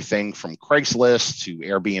 So everything from Craigslist to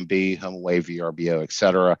Airbnb, HomeAway, VRBO, et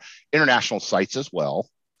cetera, international sites as well.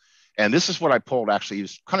 And this is what I pulled actually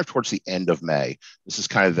was kind of towards the end of May. This is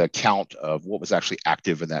kind of the count of what was actually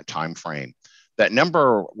active in that time frame. That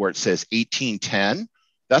number where it says 1810,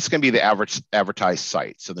 that's going to be the average advertised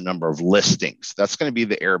site. So the number of listings, that's going to be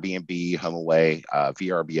the Airbnb, HomeAway,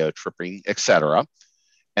 VRBO, Tripping, et cetera.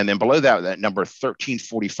 And then below that, that number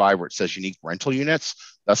 1345, where it says unique rental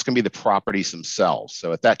units, that's going to be the properties themselves.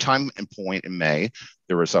 So at that time and point in May,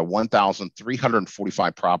 there was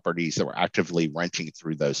 1,345 properties that were actively renting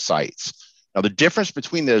through those sites. Now, the difference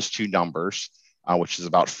between those two numbers, which is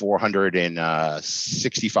about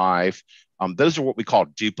 465, those are what we call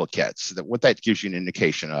duplicates. What that gives you an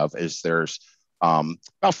indication of is there's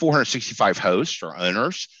about 465 hosts or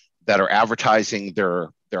owners that are advertising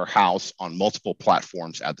their house on multiple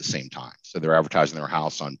platforms at the same time. So they're advertising their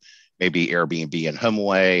house on maybe Airbnb and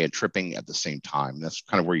HomeAway and Tripping at the same time. And that's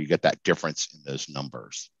kind of where you get that difference in those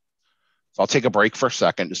numbers. So I'll take a break for a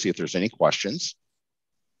second to see if there's any questions.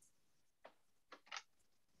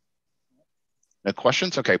 No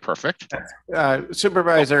questions? Okay, perfect.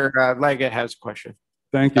 Supervisor Leggett has a question.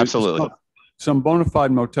 Thank you. Absolutely. Some bona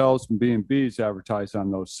fide motels and B&Bs advertised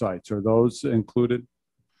on those sites. Are those included?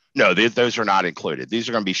 No, those are not included. These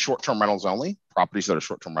are going to be short-term rentals only, properties that are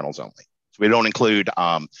short-term rentals only. So we don't include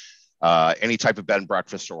any type of bed and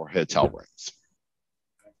breakfast or hotel rooms.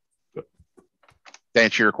 To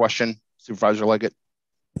answer your question, Supervisor Leggett?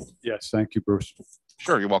 Yes, thank you, Bruce.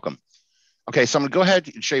 Sure, you're welcome. Okay, so I'm going to go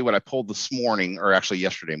ahead and show you what I pulled this morning, or actually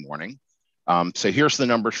yesterday morning. So here's the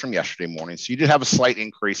numbers from yesterday morning. So you did have a slight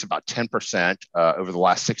increase, about 10% over the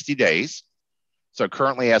last 60 days. So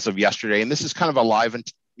currently, as of yesterday, and this is kind of a live and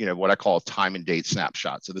what I call a time and date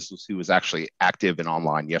snapshot. So this was who was actually active and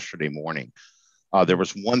online yesterday morning. There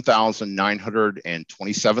was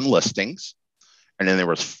 1,927 listings, and then there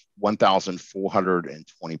was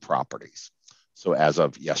 1,420 properties. So as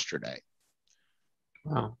of yesterday.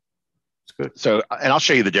 Wow, that's good. So, and I'll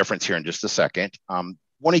show you the difference here in just a second.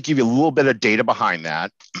 Want to give you a little bit of data behind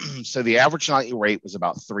that. So the average nightly rate was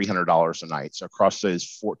about $300 a night. So across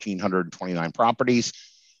those 1,429 properties,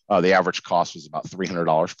 the average cost was about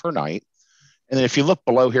 $300 per night. And then if you look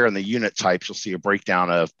below here in the unit types, you'll see a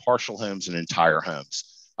breakdown of partial homes and entire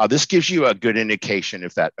homes. This gives you a good indication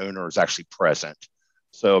if that owner is actually present.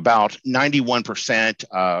 So about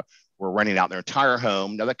 91% were renting out their entire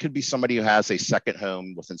home. Now that could be somebody who has a second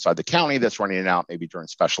home with inside the county that's renting it out maybe during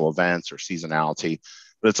special events or seasonality.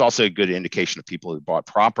 But it's also a good indication of people who bought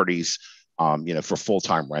properties, for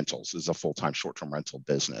full-time rentals. This is a full-time short-term rental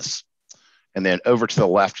business. And then over to the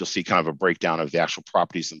left, you'll see kind of a breakdown of the actual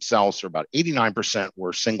properties themselves. So about 89%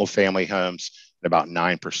 were single-family homes, and about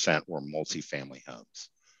 9% were multifamily homes.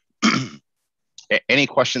 Any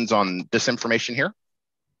questions on this information here?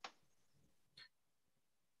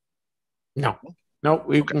 No,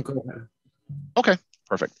 we can go ahead. Okay,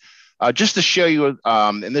 perfect. Just to show you,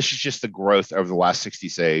 and this is just the growth over the last 60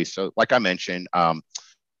 days. So like I mentioned,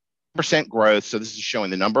 percent growth. So this is showing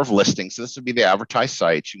the number of listings. So this would be the advertised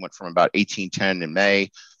sites. You went from about 1810 in May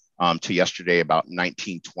to yesterday about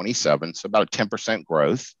 1927. So about a 10%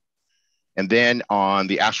 growth. And then on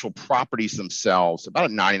the actual properties themselves, about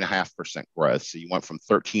a 9.5% growth. So you went from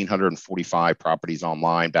 1,345 properties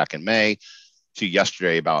online back in May to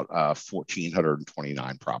yesterday about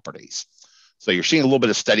 1,429 properties. So you're seeing a little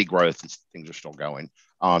bit of steady growth and things are still going.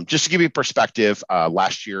 Just to give you perspective,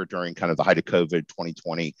 last year during kind of the height of COVID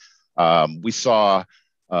 2020, we saw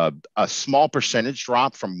a small percentage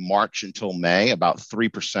drop from March until May, about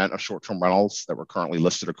 3% of short-term rentals that were currently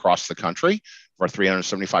listed across the country for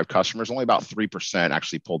 375 customers. Only about 3%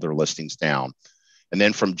 actually pulled their listings down. And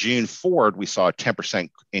then from June forward, we saw a 10%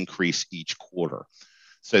 increase each quarter.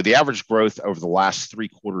 So the average growth over the last 3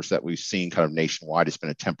 quarters that we've seen kind of nationwide has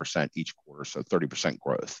been a 10% each quarter, so 30%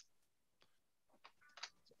 growth.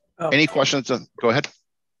 Any questions? Go ahead.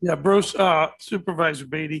 Yeah, Bruce, Supervisor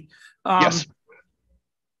Beatty. Yes.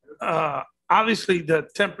 Obviously, the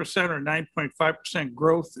 10% or 9.5%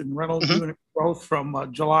 growth in rental unit growth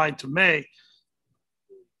from July to May,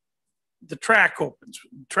 the track opens.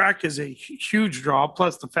 Track is a huge draw,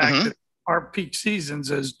 plus the fact that our peak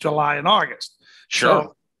seasons is July and August.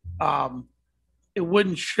 Sure. So it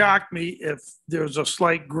wouldn't shock me if there's a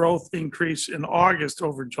slight growth increase in August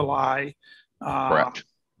over July. Correct.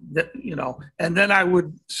 And then I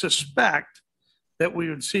would suspect that we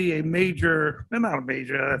would see a major, not a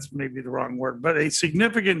major, that's maybe the wrong word, but a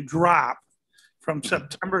significant drop from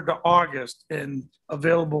September to August in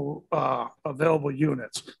available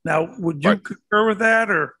units. Now, would you concur with that,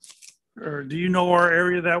 or do you know our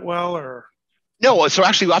area that well, or? No, so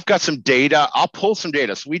actually I've got some data. I'll pull some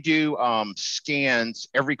data. So we do scans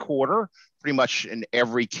every quarter, pretty much in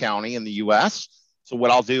every county in the US. So what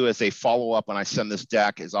I'll do as a follow-up when I send this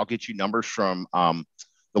deck is I'll get you numbers from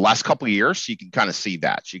the last couple of years, so you can kind of see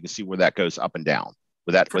that. So you can see where that goes up and down.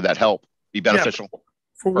 Would that help? Be beneficial? Yeah,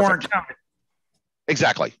 for Warren County.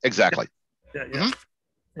 Exactly. Yeah.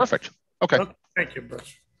 Perfect. Okay. Thank you,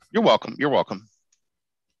 Bruce. You're welcome.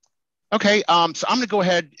 Okay, so I'm going to go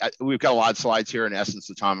ahead. We've got a lot of slides here in essence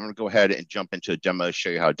of time. I'm going to go ahead and jump into a demo, show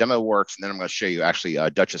you how a demo works, and then I'm going to show you actually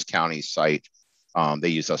Dutchess County site. They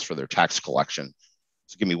use us for their tax collection.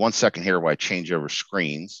 So give me 1 second here while I change over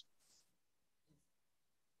screens.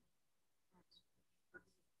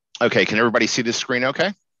 Okay, can everybody see this screen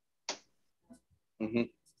okay?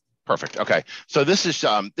 Perfect. Okay, so this is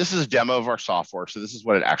a demo of our software. So this is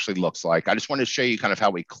what it actually looks like. I just wanted to show you kind of how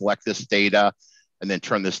we collect this data and then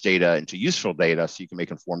turn this data into useful data so you can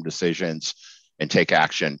make informed decisions and take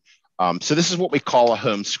action. So this is what we call a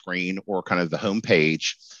home screen, or kind of the home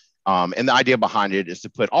page. And the idea behind it is to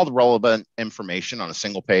put all the relevant information on a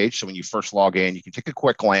single page. So when you first log in, you can take a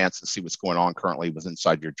quick glance and see what's going on currently within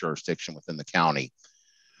inside your jurisdiction within the county.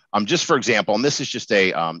 Just for example, and this is just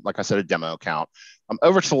a, like I said, a demo account.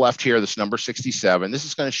 Over to the left here, this number 67, this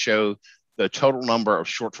is going to show the total number of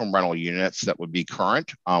short-term rental units that would be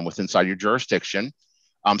current within inside your jurisdiction.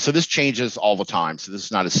 So this changes all the time. So this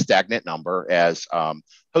is not a stagnant number as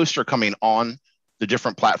hosts are coming on the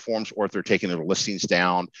different platforms, or if they're taking their listings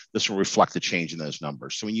down, this will reflect the change in those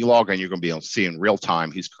numbers. So when you log in, you're going to be able to see in real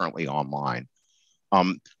time who's currently online.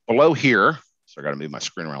 Below here, so I got to move my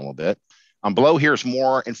screen around a little bit. Below here is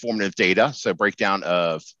more informative data. So breakdown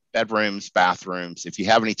of bedrooms, bathrooms. If you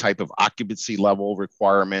have any type of occupancy level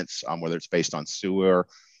requirements, whether it's based on sewer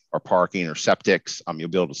or parking or septics, you'll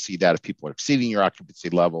be able to see that if people are exceeding your occupancy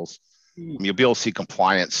levels. You'll be able to see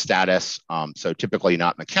compliance status. So typically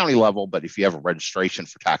not in the county level, but if you have a registration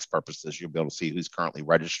for tax purposes, you'll be able to see who's currently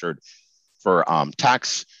registered for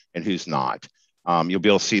tax and who's not. You'll be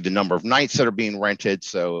able to see the number of nights that are being rented.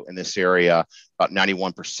 So in this area, about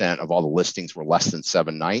 91% of all the listings were less than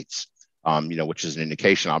 7 nights, which is an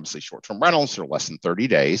indication, obviously, short-term rentals are less than 30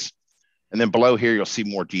 days. And then below here, you'll see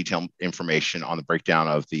more detailed information on the breakdown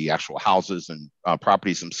of the actual houses and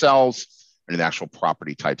properties themselves, and the actual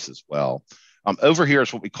property types as well. Over here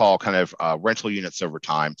is what we call kind of rental units over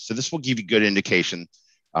time. So this will give you good indication.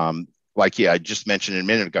 I just mentioned a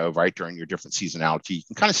minute ago, right, during your different seasonality, you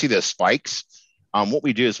can kind of see those spikes. What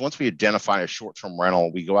we do is once we identify a short-term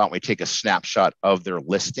rental, we go out and we take a snapshot of their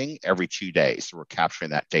listing every 2 days. So we're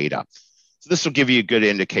capturing that data. So this will give you a good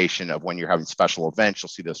indication of when you're having special events. You'll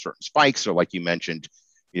see those certain spikes, or like you mentioned,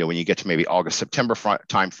 when you get to maybe August, September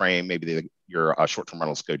timeframe, maybe your short-term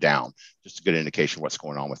rentals go down. Just a good indication of what's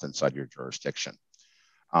going on with inside your jurisdiction.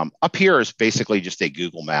 Up here is basically just a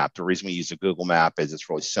Google map. The reason we use a Google map is it's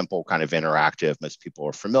really simple, kind of interactive. Most people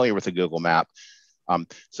are familiar with a Google map.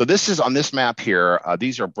 So this is on this map here.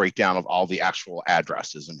 These are a breakdown of all the actual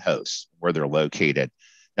addresses and hosts, where they're located.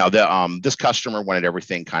 Now, this customer wanted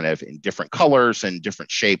everything kind of in different colors and different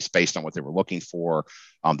shapes based on what they were looking for.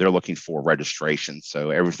 They're looking for registration.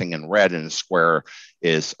 So everything in red in a square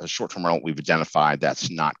is a short-term rental we've identified that's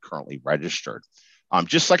not currently registered.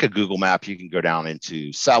 Just like a Google map, you can go down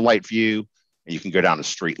into satellite view, and you can go down to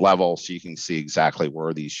street level, so you can see exactly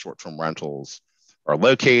where these short-term rentals are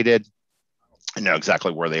located and know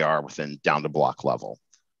exactly where they are within down to block level.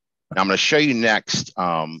 Now I'm going to show you next,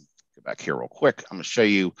 go back here real quick. I'm going to show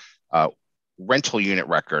you rental unit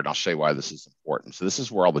record. I'll show you why this is important. So this is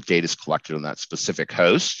where all the data is collected on that specific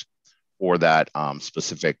host or that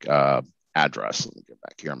specific address. Let me get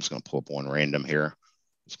back here. I'm just going to pull up one random here.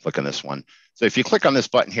 Just click on this one. So if you click on this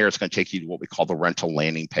button here, it's going to take you to what we call the rental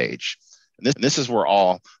landing page. And this is where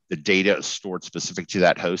all the data is stored specific to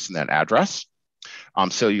that host and that address.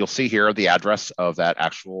 So you'll see here the address of that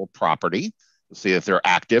actual property. You'll see if they're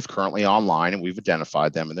active, currently online, and we've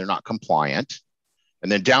identified them, and they're not compliant. And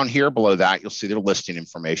then down here below that, you'll see their listing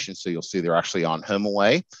information. So you'll see they're actually on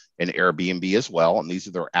HomeAway and Airbnb as well. And these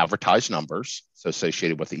are their advertised numbers, so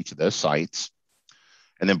associated with each of those sites.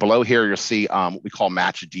 And then below here, you'll see what we call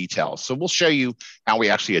match details. So we'll show you how we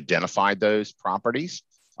actually identified those properties.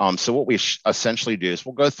 So what we essentially do is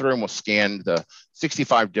we'll go through and we'll scan the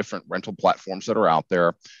 65 different rental platforms that are out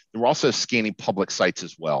there. And we're also scanning public sites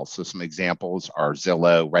as well. So some examples are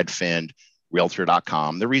Zillow, Redfin,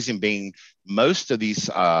 Realtor.com. The reason being, most of these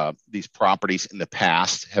properties in the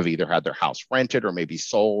past have either had their house rented or maybe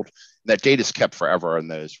sold. That data is kept forever on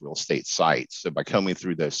those real estate sites. So by combing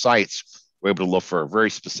through those sites, we're able to look for very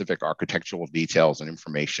specific architectural details and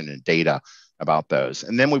information and data about those.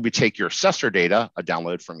 And then we would take your assessor data, a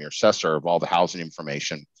download from your assessor of all the housing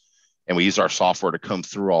information, and we use our software to comb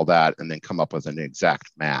through all that and then come up with an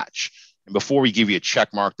exact match. And before we give you a check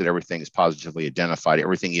mark that everything is positively identified,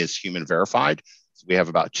 everything is human verified. So we have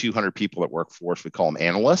about 200 people that work for us. We call them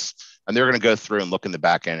analysts, and they're going to go through and look in the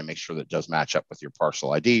back end and make sure that it does match up with your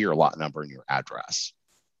parcel ID, your lot number, and your address.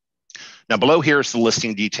 Now below here is the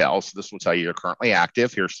listing details. This will tell you you're currently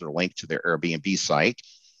active. Here's their link to their Airbnb site.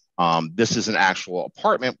 This is an actual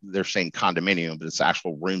apartment. They're saying condominium, but it's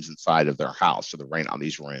actual rooms inside of their house. So they're renting on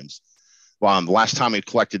these rooms. Well, the last time we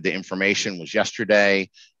collected the information was yesterday.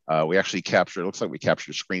 We actually captured, it looks like we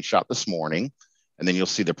captured a screenshot this morning, and then you'll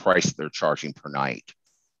see the price that they're charging per night.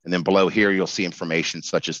 And then below here, you'll see information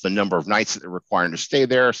such as the number of nights that they're requiring to stay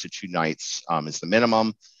there. So 2 nights is the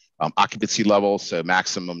minimum. Occupancy level, so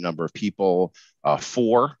maximum number of people,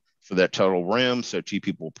 4 for that total room, so 2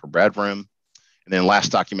 people per bedroom. And then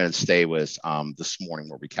last documented stay was this morning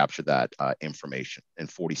where we captured that information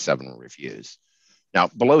and 47 reviews. Now,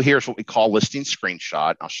 below here is what we call listing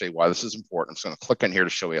screenshot. I'll show you why this is important. I'm just going to click on here to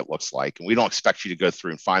show you what it looks like. And we don't expect you to go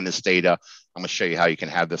through and find this data. I'm going to show you how you can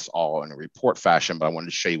have this all in a report fashion, but I wanted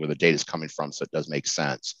to show you where the data is coming from so it does make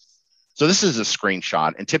sense. So this is a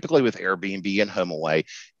screenshot, and typically with Airbnb and HomeAway,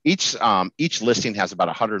 each listing has about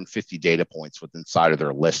 150 data points within inside of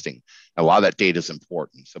their listing. And a lot of that data is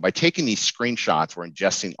important. So by taking these screenshots, we're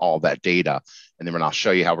ingesting all that data, and then I'll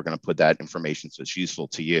show you how we're going to put that information so it's useful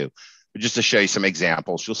to you. But just to show you some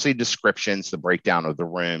examples, you'll see descriptions, the breakdown of the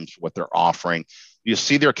rooms, what they're offering. You'll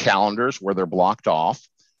see their calendars where they're blocked off.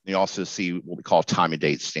 You also see what we call time and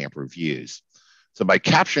date stamp reviews. So by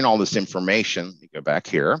capturing all this information, you go back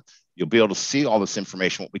here, you'll be able to see all this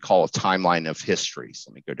information, what we call a timeline of history. So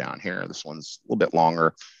let me go down here. This one's a little bit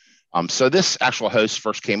longer. So this actual host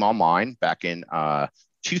first came online back in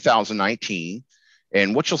 2019.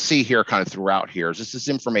 And what you'll see here kind of throughout here is this is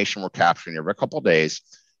information we're capturing every couple of days.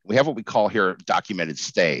 We have what we call here documented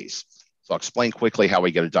stays. So I'll explain quickly how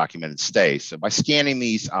we get a documented stay. So by scanning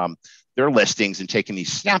these, their listings and taking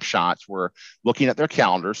these snapshots, we're looking at their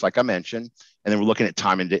calendars, like I mentioned, and then we're looking at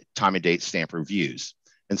time and date stamp reviews.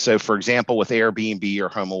 And so, for example, with Airbnb or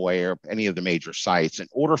HomeAway or any of the major sites, in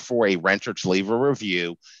order for a renter to leave a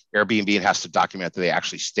review, Airbnb has to document that they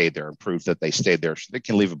actually stayed there and prove that they stayed there so they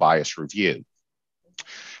can leave a biased review.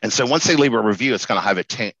 And so once they leave a review, it's going to have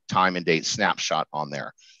a time and date snapshot on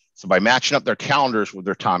there. So by matching up their calendars with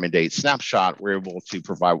their time and date snapshot, we're able to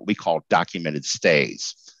provide what we call documented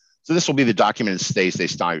stays. So this will be the documented stays they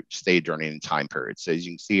stayed during any time period. So as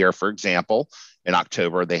you can see here, for example, in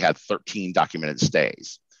October, they had 13 documented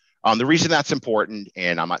stays. The reason that's important,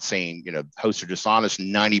 and I'm not saying, hosts are dishonest,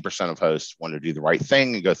 90% of hosts want to do the right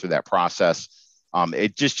thing and go through that process.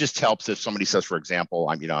 It just helps if somebody says, for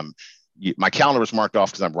example, my calendar was marked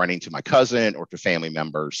off because I'm renting to my cousin or to family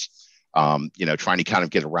members, trying to kind of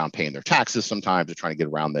get around paying their taxes sometimes or trying to get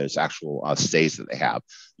around those actual stays that they have.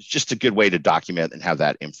 It's just a good way to document and have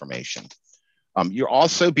that information. You'll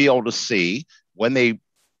also be able to see when they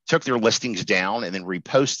took their listings down and then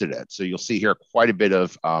reposted it. So you'll see here quite a bit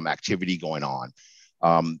of activity going on.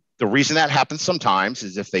 The reason that happens sometimes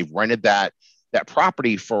is if they've rented that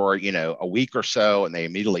property for a week or so and they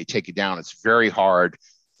immediately take it down, it's very hard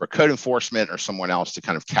for code enforcement or someone else to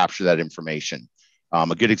kind of capture that information. A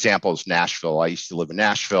good example is Nashville. I used to live in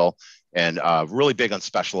Nashville and really big on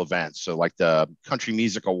special events. So like the Country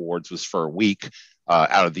Music Awards was for a week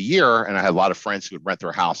out of the year. And I had a lot of friends who would rent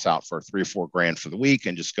their house out for $3 or $4 grand for the week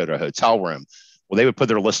and just go to a hotel room. Well, they would put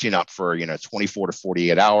their listing up for, 24 to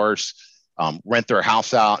 48 hours, rent their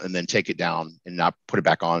house out and then take it down and not put it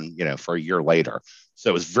back on, for a year later. So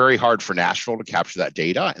it was very hard for Nashville to capture that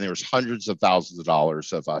data. And there was hundreds of thousands of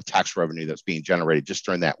dollars of tax revenue that's being generated just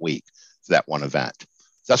during that week for that one event.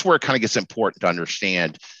 So that's where it kind of gets important to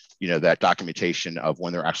understand, that documentation of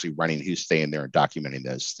when they're actually renting, who's staying there and documenting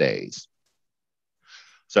those stays.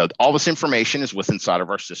 So all this information is within inside of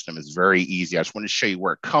our system. It's very easy. I just want to show you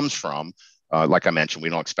where it comes from. Like I mentioned, we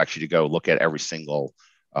don't expect you to go look at every single,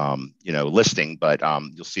 listing, but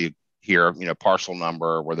you'll see here, parcel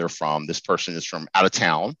number, where they're from. This person is from out of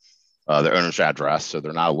town, their owner's address. So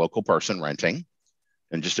they're not a local person renting,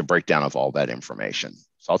 and just a breakdown of all that information.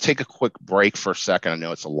 So I'll take a quick break for a second. I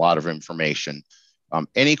know it's a lot of information.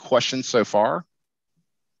 Any questions so far?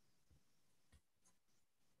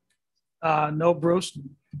 No, Bruce.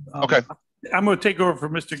 Okay. I'm going to take over for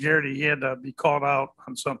Mr. Garrity. He had to be called out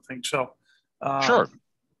on something. So, Sure.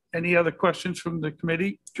 Any other questions from the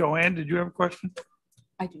committee? Joanne, did you have a question?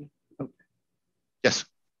 I do. Yes.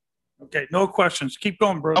 Okay, no questions. Keep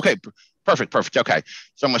going, Bruce. Okay, perfect. Okay.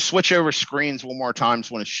 So I'm going to switch over screens one more time.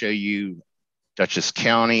 Just want to show you Dutchess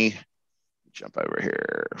County. Jump over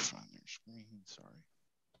here. Find their screen. Sorry.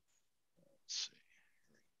 Let's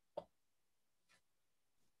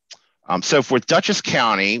see. So for Dutchess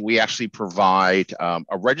County, we actually provide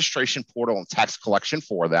a registration portal and tax collection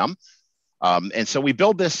for them. And so we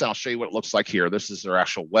build this, and I'll show you what it looks like here. This is their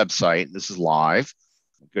actual website. This is live.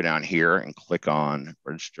 Go down here and click on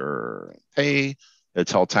register and pay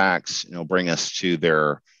hotel tax, and it'll bring us to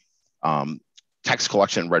their tax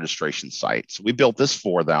collection and registration site. So we built this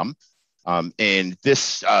for them. And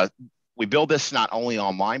this, we build this not only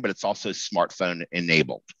online, but it's also smartphone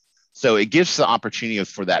enabled. So it gives the opportunity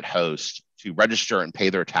for that host to register and pay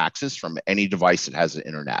their taxes from any device that has the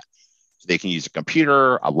internet. So they can use a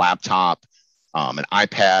computer, a laptop, an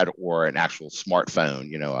iPad, or an actual smartphone,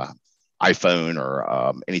 you know, a iPhone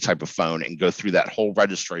or any type of phone, and go through that whole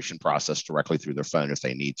registration process directly through their phone if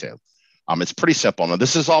they need to. It's pretty simple. Now,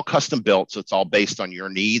 this is all custom built, so it's all based on your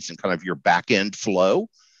needs and kind of your back end flow.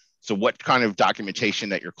 So what kind of documentation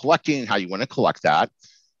that you're collecting and how you want to collect that.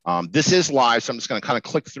 This is live, so I'm just going to kind of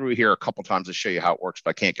click through here a couple times to show you how it works,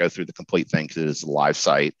 but I can't go through the complete thing because it is a live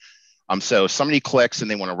site. So if somebody clicks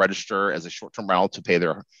and they want to register as a short-term rental to pay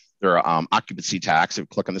their occupancy tax, they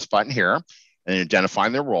click on this button here and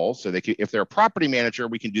identifying their role. So they can, if they're a property manager,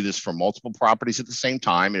 we can do this for multiple properties at the same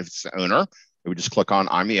time. And if it's the owner, they would just click on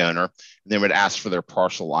I'm the owner, and they would ask for their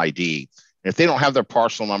parcel ID. And if they don't have their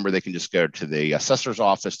parcel number, they can just go to the assessor's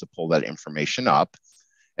office to pull that information up.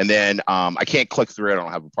 And then I can't click through it. I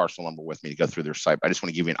don't have a parcel number with me to go through their site. But I just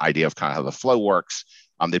want to give you an idea of kind of how the flow works.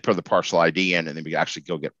 They put the parcel ID in, and then we actually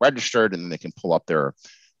go get registered, and then they can pull up their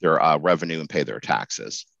revenue and pay their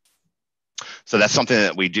taxes. So that's something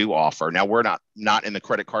that we do offer. Now, we're not in the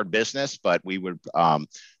credit card business, but we would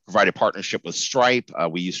provide a partnership with Stripe.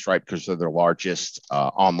 We use Stripe because they're the largest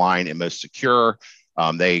online and most secure.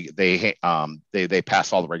 They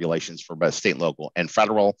pass all the regulations for both state, local, and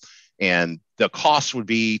federal. And the cost would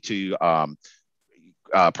be to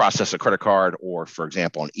process a credit card, or, for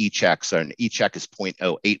example, an e-check. So an e-check is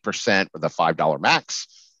 0.08% with a $5 max.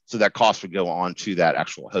 So that cost would go on to that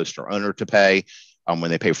actual host or owner to pay when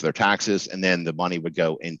they pay for their taxes. And then the money would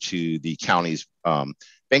go into the county's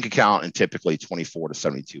bank account in typically 24 to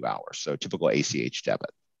 72 hours. So typical ACH debit.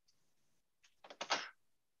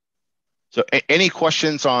 So any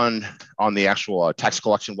questions on the actual tax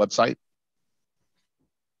collection website?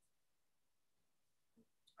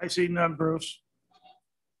 I see none, Bruce.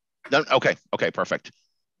 No, okay, perfect.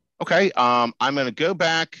 Okay, I'm going to go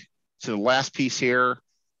back to the last piece here.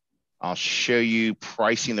 I'll show you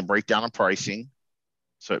pricing, the breakdown of pricing,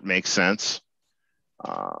 so it makes sense.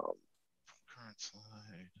 Current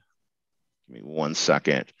slide. Give me 1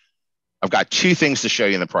 second. I've got two things to show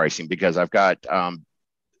you in the pricing, because I've got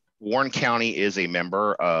Warren County is a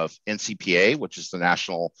member of NCPA, which is the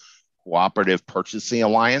National Cooperative Purchasing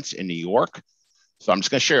Alliance in New York. So I'm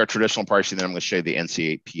just going to show you our traditional pricing, then I'm going to show you the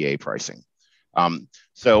NCPA pricing. Our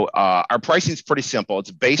pricing is pretty simple.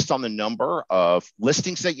 It's based on the number of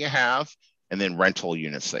listings that you have and then rental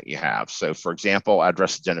units that you have. So, for example,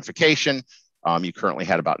 address identification, you currently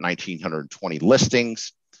had about 1,920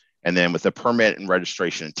 listings. And then with the permit and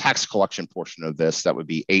registration and tax collection portion of this, that would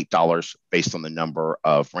be $8 based on the number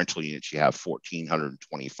of rental units you have,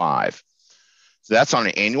 1,425. So that's on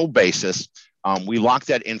an annual basis. We lock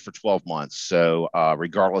that in for 12 months. So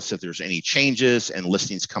regardless if there's any changes and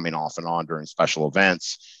listings coming off and on during special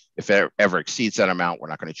events, if it ever exceeds that amount, we're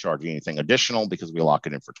not going to charge you anything additional because we lock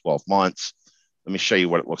it in for 12 months. Let me show you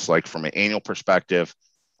what it looks like from an annual perspective.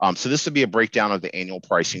 So this would be a breakdown of the annual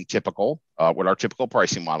pricing, what our typical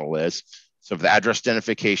pricing model is. So for the address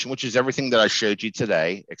identification, which is everything that I showed you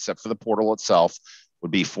today, except for the portal itself,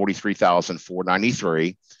 would be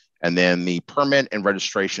 $43,493. And then the permit and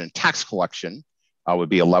registration and tax collection would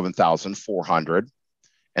be $11,400.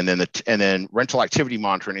 And then rental activity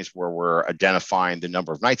monitoring is where we're identifying the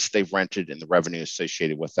number of nights they've rented and the revenue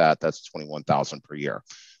associated with that. That's $21,000 per year.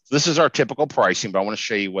 So this is our typical pricing, but I want to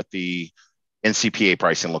show you what the NCPA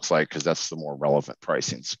pricing looks like, because that's the more relevant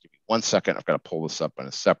pricing. So give me 1 second. I've got to pull this up on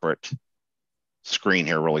a separate screen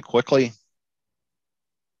here really quickly.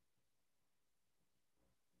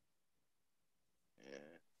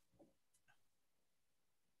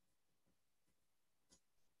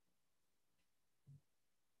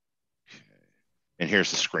 And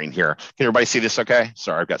here's the screen here. Can everybody see this okay?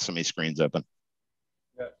 Sorry, I've got so many screens open.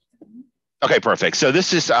 Yeah. Okay, perfect. So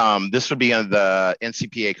this is this would be on the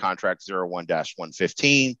NCPA contract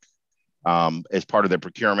 01-115 as part of their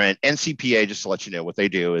procurement. NCPA, just to let you know, what they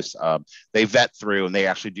do is they vet through and they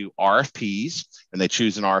actually do RFPs, and they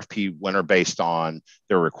choose an RFP winner based on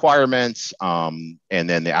their requirements and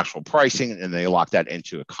then the actual pricing, and they lock that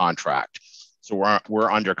into a contract. So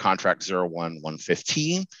we're under contract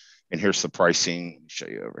 01-115. And here's the pricing. Let me show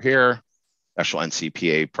you over here. Actual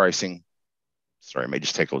NCPA pricing. Sorry, it may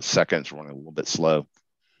just take a second. It's running a little bit slow.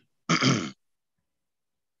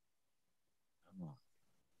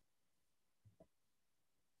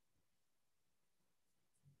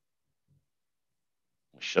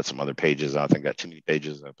 Shut some other pages out. I think I got too many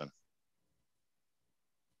pages open.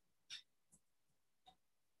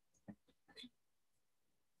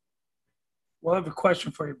 we'll have a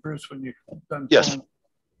question for you, Bruce, when you're done. Yes. pulling.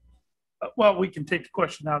 Well, we can take the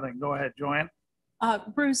question now then. Go ahead, Joanne.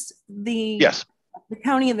 Bruce, Yes. the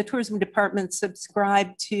county and the tourism department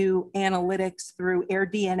subscribe to analytics through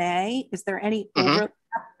AirDNA. Is there any overlap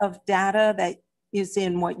of data that is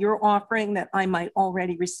in what you're offering that I might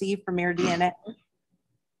already receive from AirDNA?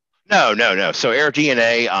 No. So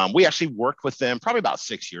AirDNA, we actually worked with them probably about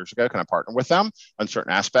 6 years ago, kind of partnered with them on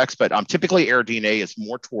certain aspects, but typically AirDNA is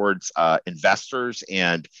more towards investors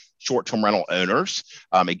and short-term rental owners.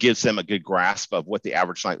 It gives them a good grasp of what the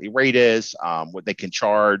average nightly rate is, what they can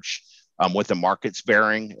charge, what the market's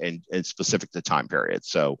bearing, and specific to time period.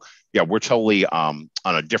 So yeah, we're totally on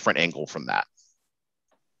a different angle from that.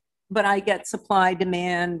 But I get supply,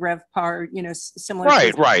 demand, RevPAR, similar.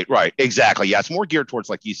 Right. Exactly. Yeah, it's more geared towards,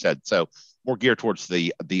 like you said, so more geared towards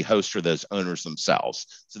the host or those owners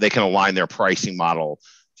themselves, so they can align their pricing model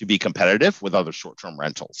to be competitive with other short-term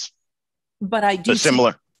rentals. But I do So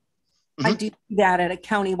similar. I do that at a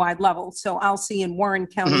countywide level. So I'll see in Warren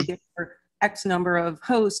County there are X number of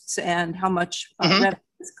hosts and how much revenue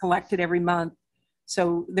is collected every month.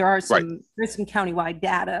 So there are there's some countywide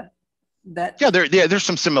data that. Yeah, there's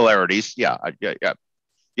some similarities. Yeah,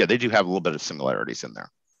 they do have a little bit of similarities in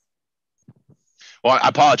there. Well, I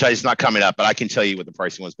apologize, it's not coming up, but I can tell you what the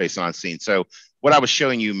pricing was based on scene. So what I was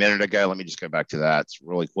showing you a minute ago, let me just go back to that. It's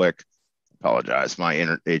really quick. Apologize, my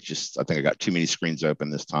internet, I think I got too many screens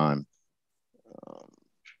open this time.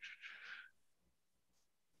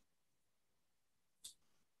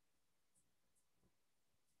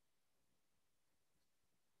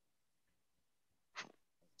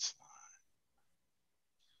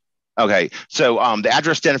 Okay, so the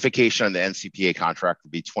address identification on the NCPA contract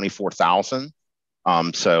would be 24,000.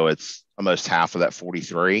 So it's almost half of that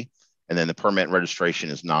 43, and then the permit and registration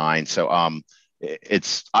is 9. So and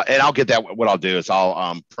I'll get that. What I'll do is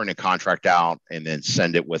I'll print a contract out and then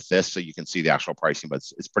send it with this, so you can see the actual pricing. But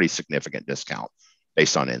it's pretty significant discount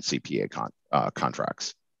based on NCPA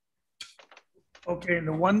contracts. Okay, and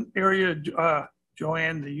the one area,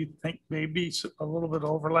 Joanne, that you think maybe a little bit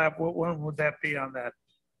overlap, what one would that be on that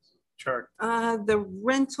chart? The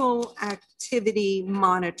rental activity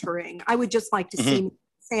monitoring. I would just like to see a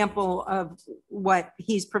sample of what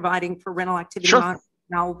he's providing for rental activity monitoring.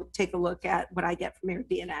 And I'll take a look at what I get from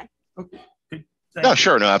AirDNA. Okay. No,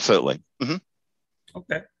 sure. No, absolutely.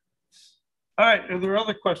 Okay. All right. Are there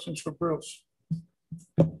other questions for Bruce?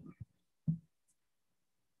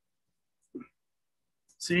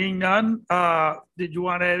 Seeing none, did you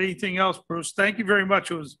want to add anything else, Bruce? Thank you very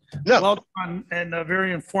much. It was well done and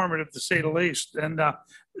very informative, to say the least. And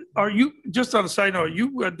are you, just on a side note, are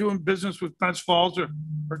you doing business with Glens Falls, or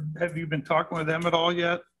have you been talking with them at all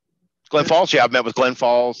yet? Glen Falls, yeah, I've met with Glen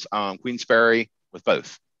Falls, Queensberry, with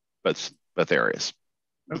both areas.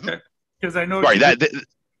 Okay, because I know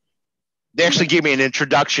they actually gave me an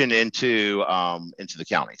introduction into the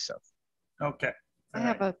county. So okay, I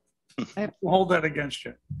have we'll hold that against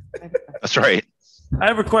you. That's right. I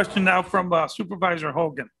have a question now from Supervisor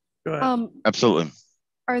Hogan. Go ahead. Absolutely.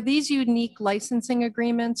 Are these unique licensing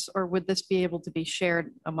agreements, or would this be able to be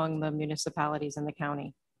shared among the municipalities in the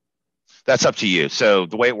county? That's up to you. So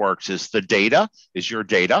the way it works is the data is your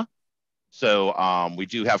data. So we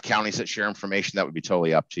do have counties that share information. That would be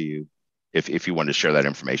totally up to you if you want to share that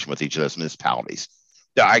information with each of those municipalities.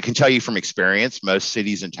 Now, I can tell you from experience, most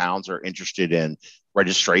cities and towns are interested in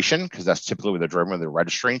registration, because that's typically what they're driven, when they're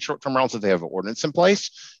registering short-term rentals, if they have an ordinance in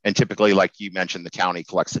place. And typically, like you mentioned, the county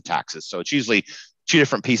collects the taxes. So it's usually two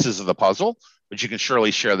different pieces of the puzzle, but you can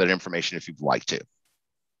surely share that information if you'd like to. Did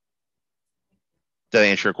that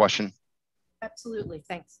answer your question? Absolutely.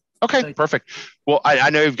 Thanks. Okay, perfect. Well,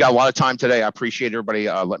 I know you've got a lot of time today. I appreciate everybody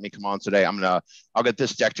letting me come on today. I'll get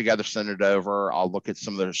this deck together, send it over. I'll look at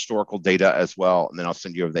some of the historical data as well, and then I'll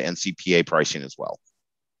send you over the NCPA pricing as well.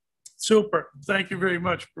 Super. Thank you very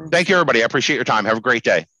much, Bruce. Thank you, everybody. I appreciate your time. Have a great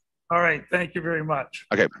day. All right. Thank you very much.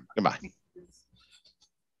 Okay, goodbye.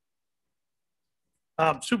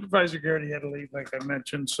 Supervisor Garrity had to leave, like I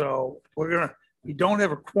mentioned, so we don't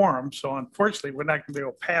have a quorum, so unfortunately, we're not going to be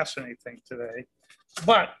able to pass anything today.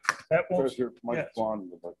 But that won't. Yes.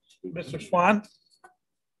 Mr. Swan.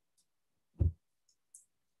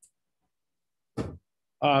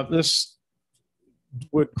 This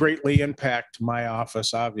would greatly impact my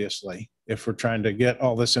office, obviously, if we're trying to get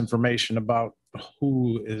all this information about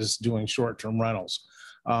who is doing short-term rentals.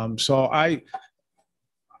 So I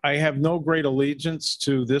have no great allegiance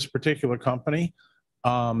to this particular company.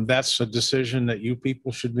 That's a decision that you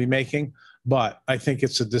people should be making, but I think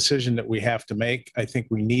it's a decision that we have to make. I think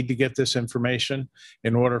we need to get this information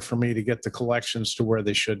in order for me to get the collections to where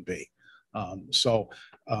they should be. So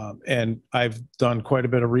And I've done quite a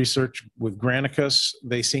bit of research with Granicus.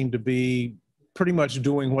 They seem to be pretty much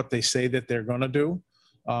doing what they say that they're going to do.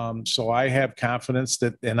 So I have confidence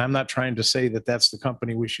that, and I'm not trying to say that that's the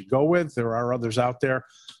company we should go with. There are others out there,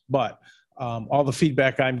 but all the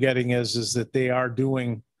feedback I'm getting is that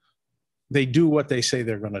they do what they say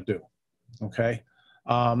they're going to do. Okay.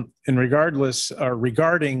 And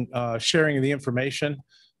regarding sharing of the information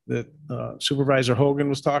that Supervisor Hogan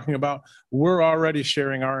was talking about, we're already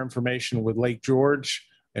sharing our information with Lake George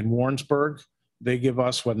and Warrensburg. They give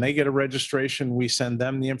us, when they get a registration, we send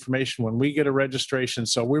them the information when we get a registration.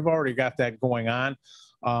 So we've already got that going on.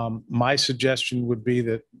 My suggestion would be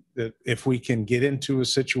that if we can get into a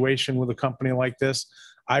situation with a company like this,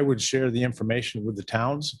 I would share the information with the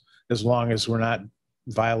towns, as long as we're not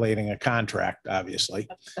violating a contract, obviously.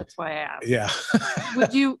 That's why I asked. Yeah.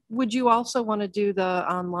 Would you also want to do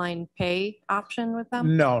the online pay option with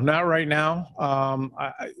them? No, not right now.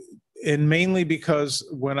 And mainly because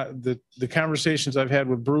when the conversations I've had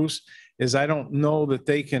with Bruce is I don't know that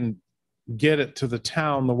they can get it to the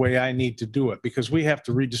town the way I need to do it, because we have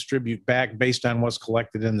to redistribute back based on what's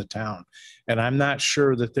collected in the town. And I'm not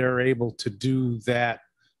sure that they're able to do that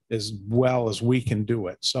as well as we can do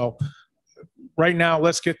it. So right now,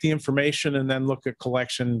 let's get the information and then look at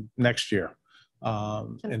collection next year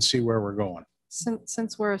and see where we're going.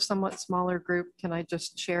 Since we're a somewhat smaller group, can I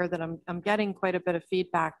just share that I'm getting quite a bit of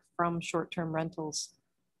feedback from short-term rentals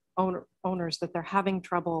owners that they're having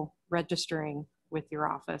trouble registering with your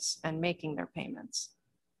office and making their payments.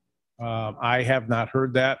 I have not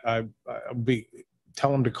heard that.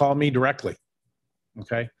 Tell them to call me directly.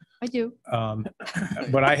 Okay. I do.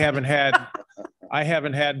 But I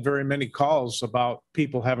haven't had very many calls about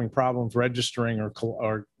people having problems registering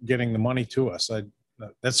or getting the money to us.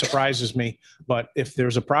 That surprises me. But if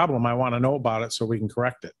there's a problem, I want to know about it so we can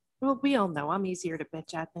correct it. Well, we all know I'm easier to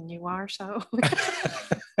bitch at than you are, so.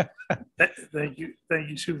 Thank you,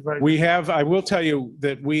 Supervisor. I will tell you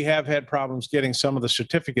that we have had problems getting some of the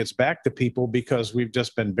certificates back to people because we've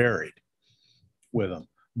just been buried with them.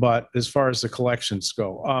 But as far as the collections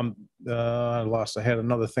go, I had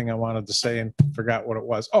another thing I wanted to say and forgot what it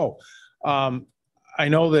was. I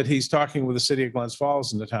know that he's talking with the city of Glens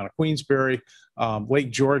Falls and the town of Queensbury.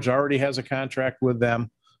 Lake George already has a contract with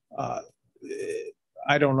them.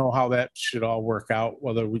 I don't know how that should all work out,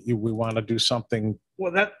 whether we want to do something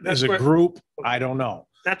as a group. I don't know.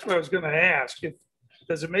 That's what I was going to ask.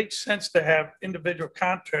 Does it make sense to have individual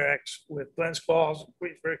contracts with Glens Falls,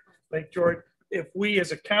 Queensbury, Lake George? If we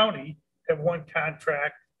as a county have one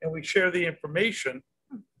contract and we share the information,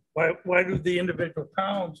 why do the individual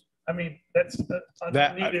towns? I mean, that's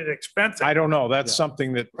unneeded expense. I don't know. That's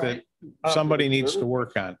something that somebody needs to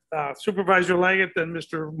work on. Supervisor Leggett, then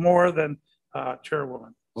Mr. Moore, then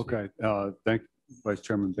Chairwoman. Okay, thank you, Vice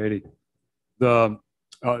Chairman Beatty. The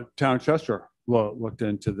town of Chester looked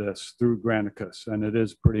into this through Granicus, and it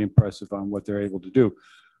is pretty impressive on what they're able to do.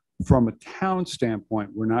 From a town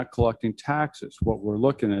standpoint, we're not collecting taxes. What we're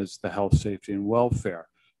looking at is the health, safety, and welfare.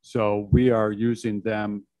 So we are using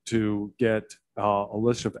them to get a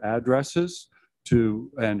list of addresses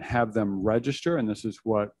and have them register. And this is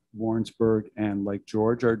what Warrensburg and Lake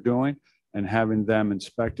George are doing, and having them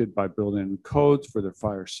inspected by building codes for their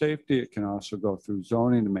fire safety. It can also go through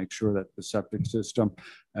zoning to make sure that the septic system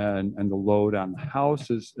and the load on the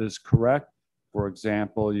house is correct. For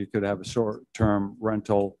example, you could have a short-term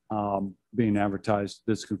rental being advertised.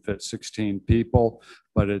 This can fit 16 people,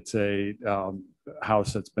 but it's a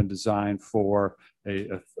house that's been designed for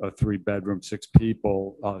a 3-bedroom, 6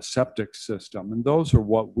 people septic system. And those are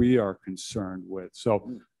what we are concerned with. So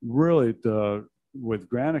really with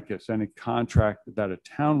Granicus, any contract that a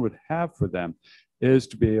town would have for them is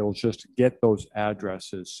to be able just to get those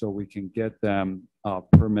addresses so we can get them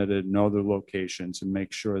permitted, know their locations, and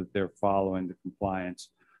make sure that they're following the compliance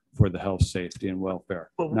for the health, safety, and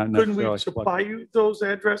welfare. Well, couldn't we supply you those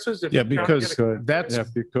addresses? Yeah, because if you could,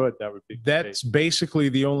 that would be great. That's basically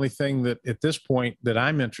the only thing that at this point that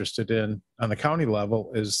I'm interested in on the county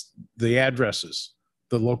level is the addresses,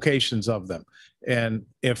 the locations of them. And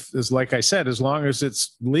like I said, as long as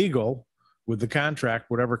it's legal with the contract,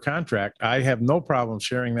 whatever contract, I have no problem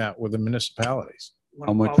sharing that with the municipalities.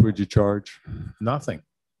 How much would you charge? Nothing.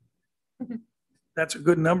 That's a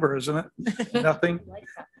good number, isn't it? Nothing.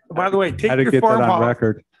 By the way, take How to your get farm that on off.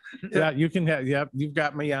 record? Yeah, you can have, you've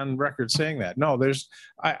got me on record saying that. No,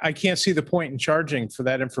 I can't see the point in charging for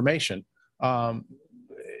that information. I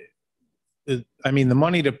mean, the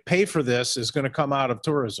money to pay for this is going to come out of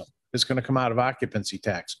tourism. It's going to come out of occupancy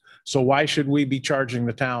tax. So why should we be charging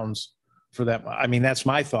the towns for that? I mean, that's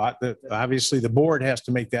my thought. That obviously the board has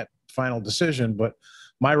to make that final decision, but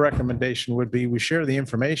my recommendation would be we share the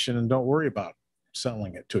information and don't worry about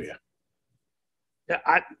selling it to you. Yeah,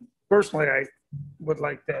 I personally, I would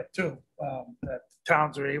like that too, that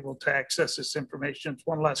towns are able to access this information. It's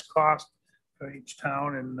one less cost for each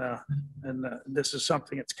town, and this is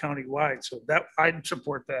something that's countywide. So that I'd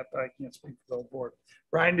support that, but I can't speak for the whole board.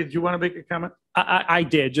 Ryan, did you want to make a comment? I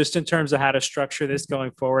did, just in terms of how to structure this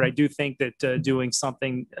going forward. I do think that doing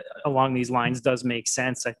something along these lines does make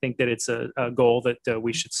sense. I think that it's a goal that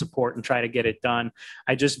we should support and try to get it done.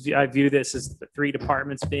 I view this as the three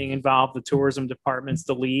departments being involved. The tourism department's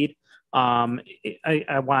the lead.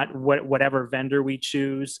 I want whatever vendor we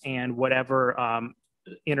choose and whatever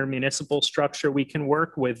intermunicipal structure we can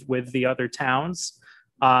work with the other towns.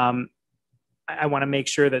 I want to make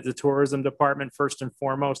sure that the tourism department first and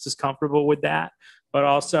foremost is comfortable with that, but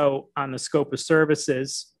also on the scope of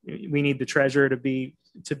services, we need the treasurer to be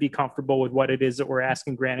comfortable with what it is that we're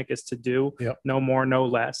asking Granicus to do. Yep. No more, no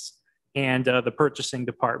less. And the purchasing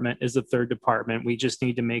department is the third department. We just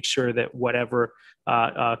need to make sure that whatever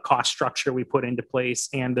cost structure we put into place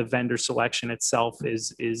and the vendor selection itself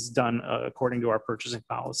is done according to our purchasing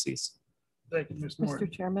policies. Thank you, Ms. Moore. Mr.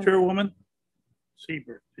 Chairman, Chairwoman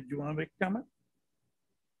Seaver, did you want to make a comment?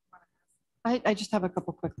 I just have a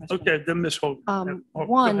couple quick questions. Okay, then Ms. Hogan. Oh, go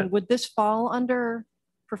One, ahead. would this fall under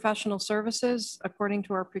professional services according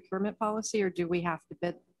to our procurement policy, or do we have to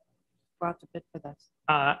go out to bid for this?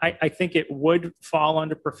 I think it would fall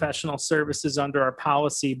under professional services under our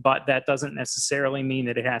policy, but that doesn't necessarily mean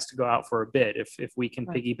that it has to go out for a bid if we can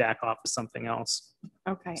Right. piggyback off of something else.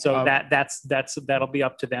 Okay. So that'll be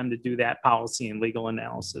up to them to do that policy and legal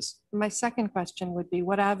analysis. My second question would be,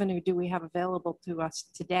 what avenue do we have available to us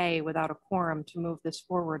today without a quorum to move this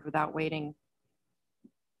forward without waiting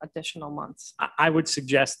additional months? I would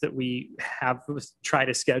suggest that we try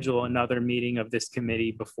to schedule another meeting of this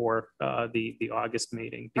committee before the August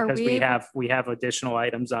meeting, Are because we able- we have additional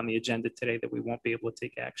items on the agenda today that we won't be able to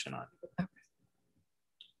take action on.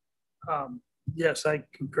 Yes, I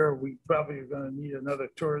concur. We probably are going to need another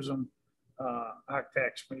tourism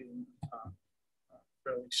tax meeting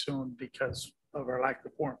fairly soon because of our lack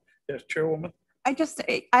of quorum. Yes, Chairwoman? I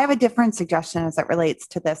have a different suggestion as it relates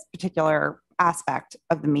to this particular aspect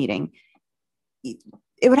of the meeting.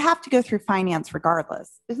 It would have to go through finance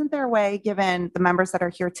regardless. Isn't there a way, given the members that are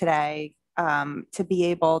here today, to be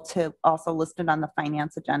able to also list it on the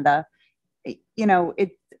finance agenda? You know,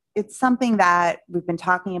 it's something that we've been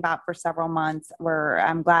talking about for several months, where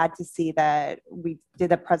I'm glad to see that we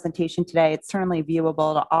did a presentation today. It's certainly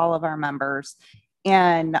viewable to all of our members.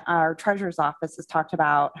 And our treasurer's office has talked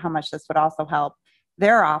about how much this would also help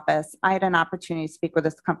their office. I had an opportunity to speak with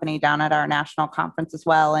this company down at our national conference as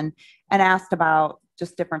well, and asked about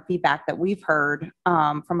just different feedback that we've heard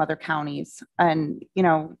from other counties. And, you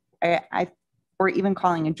know, we're even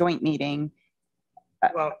calling a joint meeting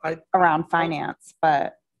Well, around finance,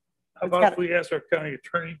 but how about if we ask our county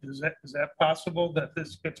attorney, is that possible that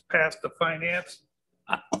this gets passed to finance?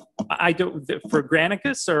 I don't, for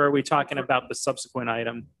Granicus, or are we talking about the subsequent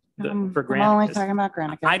item? For I'm only Granicus? talking about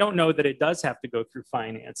Granicus. I don't know that it does have to go through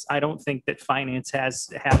finance. I don't think that finance has,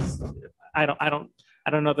 I don't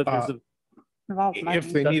know that there's a, Involves money.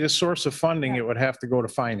 If they need a source of funding, it would have to go to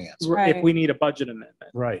finance. if we need a budget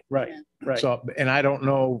amendment. Right. Right. So, and I don't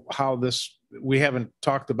know how we haven't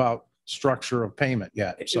talked about structure of payment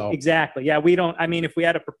yet. So Exactly. Yeah, we don't, I mean, if we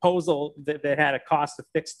had a proposal that had a cost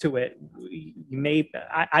affixed to it, you may,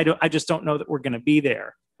 I just don't know that we're going to be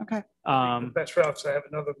there. Okay. The best route is to have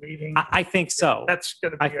another meeting. I think so. That's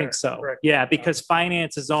going to be. I think so. correct. Yeah, because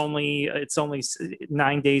finance is only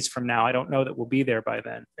 9 days from now. I don't know that we'll be there by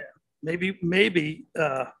then. Maybe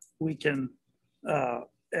we can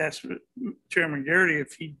ask Chairman Garrity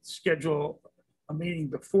if he'd schedule a meeting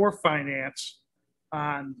before finance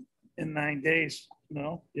in 9 days.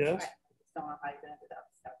 No? Yes?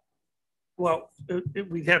 Well,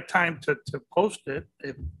 we'd have time to post it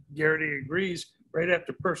if Garrity agrees. Right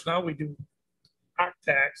after personnel, we do hot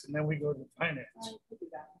tax and then we go to finance.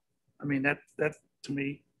 I mean, that to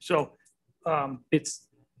me, so.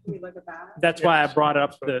 That's why I brought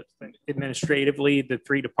up the administratively, the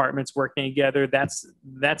three departments working together. That's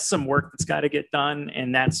some work that's got to get done.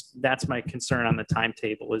 And that's my concern on the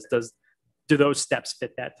timetable is do those steps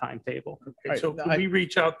fit that timetable? Okay, so could we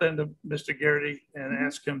reach out then to Mr. Garrity and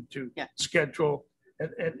ask him to schedule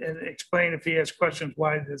and explain if he has questions,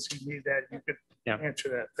 why does he need that? You could answer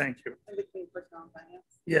that. Thank you.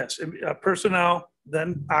 Yes, personnel,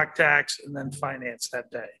 then tax, and then finance that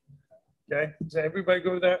day. Okay, does everybody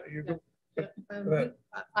go to that? You go? Go ahead.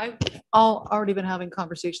 I've already been having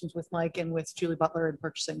conversations with Mike and with Julie Butler in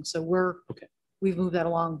purchasing, so we've moved that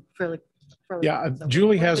along fairly Yeah,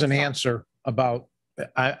 Julie has an answer about,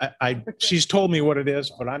 she's told me what it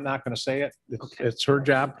is, but I'm not going to say it. It's her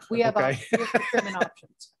job. We have, Okay. we have procurement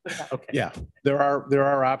options. Okay. Yeah, there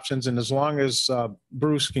are options. And as long as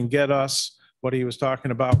Bruce can get us what he was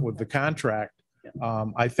talking about with the contract,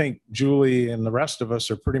 I think Julie and the rest of us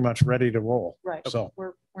are pretty much ready to roll. Right. So,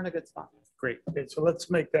 We're in a good spot. great. Okay, so let's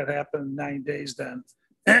make that happen in 9 days then.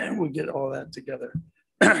 We'll get all that together.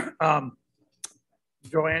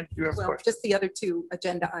 Joanne, do you have a Well, question? just the other two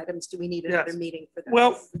agenda items. Do we need another Yes. meeting for that?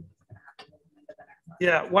 Well,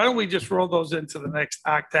 yeah, why don't we just roll those into the next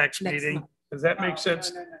OCTAX Next meeting? month. Does that make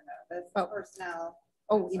sense? Oh, personnel.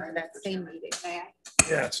 Oh, into that same meeting.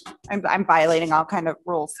 Yes, I'm violating all kind of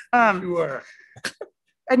rules. you are.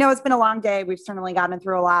 I know it's been a long day. We've certainly gotten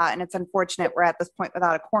through a lot, and it's unfortunate we're at this point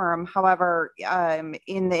without a quorum. However,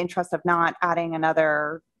 in the interest of not adding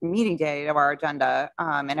another meeting day to our agenda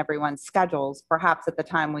and everyone's schedules, perhaps at the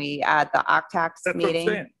time we add the OCTAX That's what I'm meeting,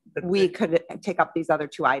 saying. we could take up these other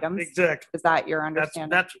two items. Exactly. Is that your That's,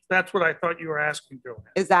 understanding? that's what I thought you were asking, Joanne.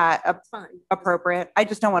 Is that That's fine. appropriate? I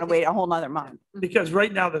just don't want to wait a whole nother month. Because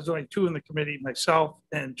right now, there's only two in the committee, myself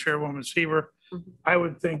and Chairwoman Seaver. Mhm. I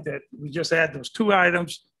would think that we just add those two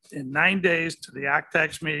items in 9 days to the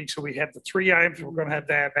OCTAX meeting. So we have the three items we're going to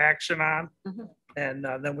have action on. Mhm. And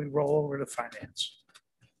then we roll over to finance.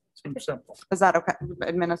 Seems simple. Is that okay?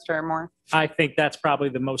 Administrator Moore? I think that's probably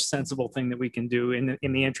the most sensible thing that we can do in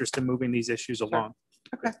the interest of moving these issues along.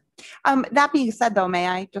 That being said, though, may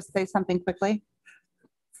I just say something quickly?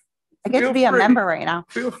 I get to Feel be a free. member right now.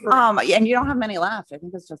 Feel free. And you don't have many left. I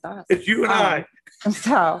think it's just us. It's you and I.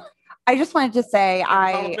 So I just wanted to say,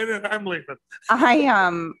 I'm leaving.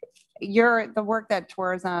 the work that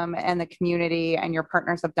tourism and the community and your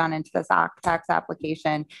partners have done into this tax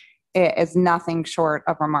application is nothing short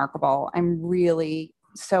of remarkable. I'm really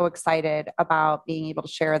so excited about being able to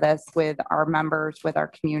share this with our members, with our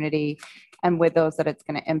community, and with those that it's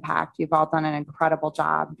going to impact. You've all done an incredible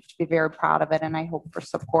job. You should be very proud of it, and I hope for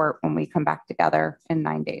support when we come back together in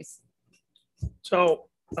 9 days. So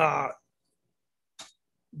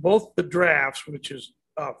both the drafts, which is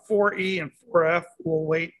 4E and 4F, will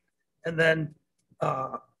wait. And then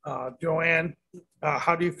Joanne,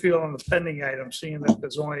 how do you feel on the pending items, seeing that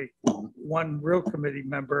there's only one real committee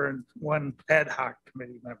member and one ad hoc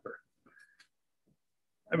committee member?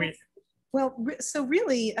 I mean, Well, so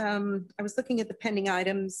really, I was looking at the pending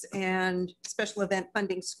items, and special event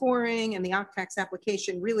funding scoring and the OCTAX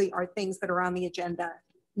application really are things that are on the agenda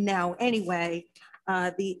now anyway.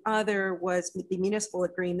 The other was the municipal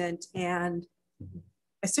agreement, and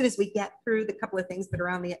as soon as we get through the couple of things that are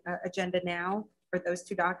on the agenda now for those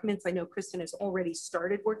two documents, I know Kristen has already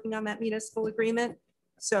started working on that municipal agreement.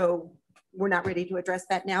 So we're not ready to address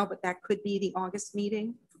that now, but that could be the August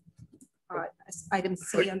meeting. Item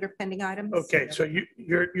C under pending items. okay, so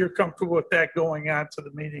you're comfortable with that going on to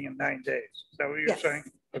the meeting in 9 days? Is that what you're Yes. saying?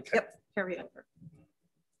 Okay. Yep, carry over.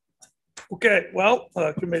 Okay, well,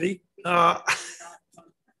 committee, I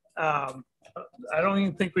don't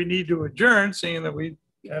even think we need to adjourn, seeing that we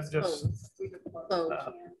have just,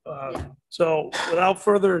 so without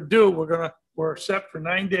further ado, we're set for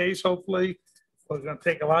 9 days, hopefully. We're gonna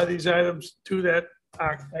take a lot of these items to that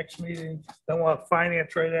next meeting, then we'll have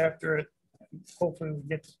finance right after it. Hopefully we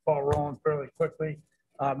get this ball rolling fairly quickly.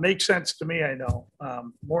 Makes sense to me, I know.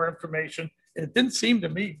 More information. It didn't seem to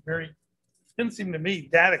me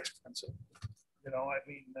that expensive. You know, I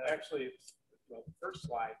mean, Actually, the first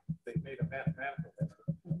slide, they made a mathematical.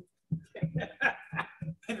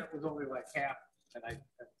 And it was only like half, and I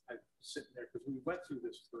sitting there, because we went through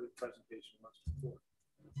this presentation once before.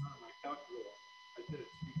 On my calculator, I did it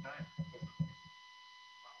 3 times.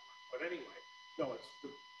 But anyway, no, it's, the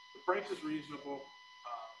price is reasonable.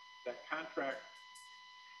 That contract,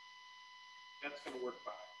 that's gonna work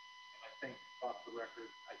fine. And I think off the record,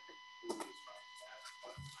 I think Julie is fine with that,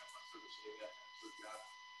 but I want her to say that, that's her job.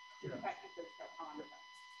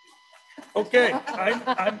 okay,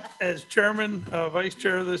 I'm as chairman, vice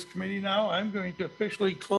chair of this committee now, I'm going to officially close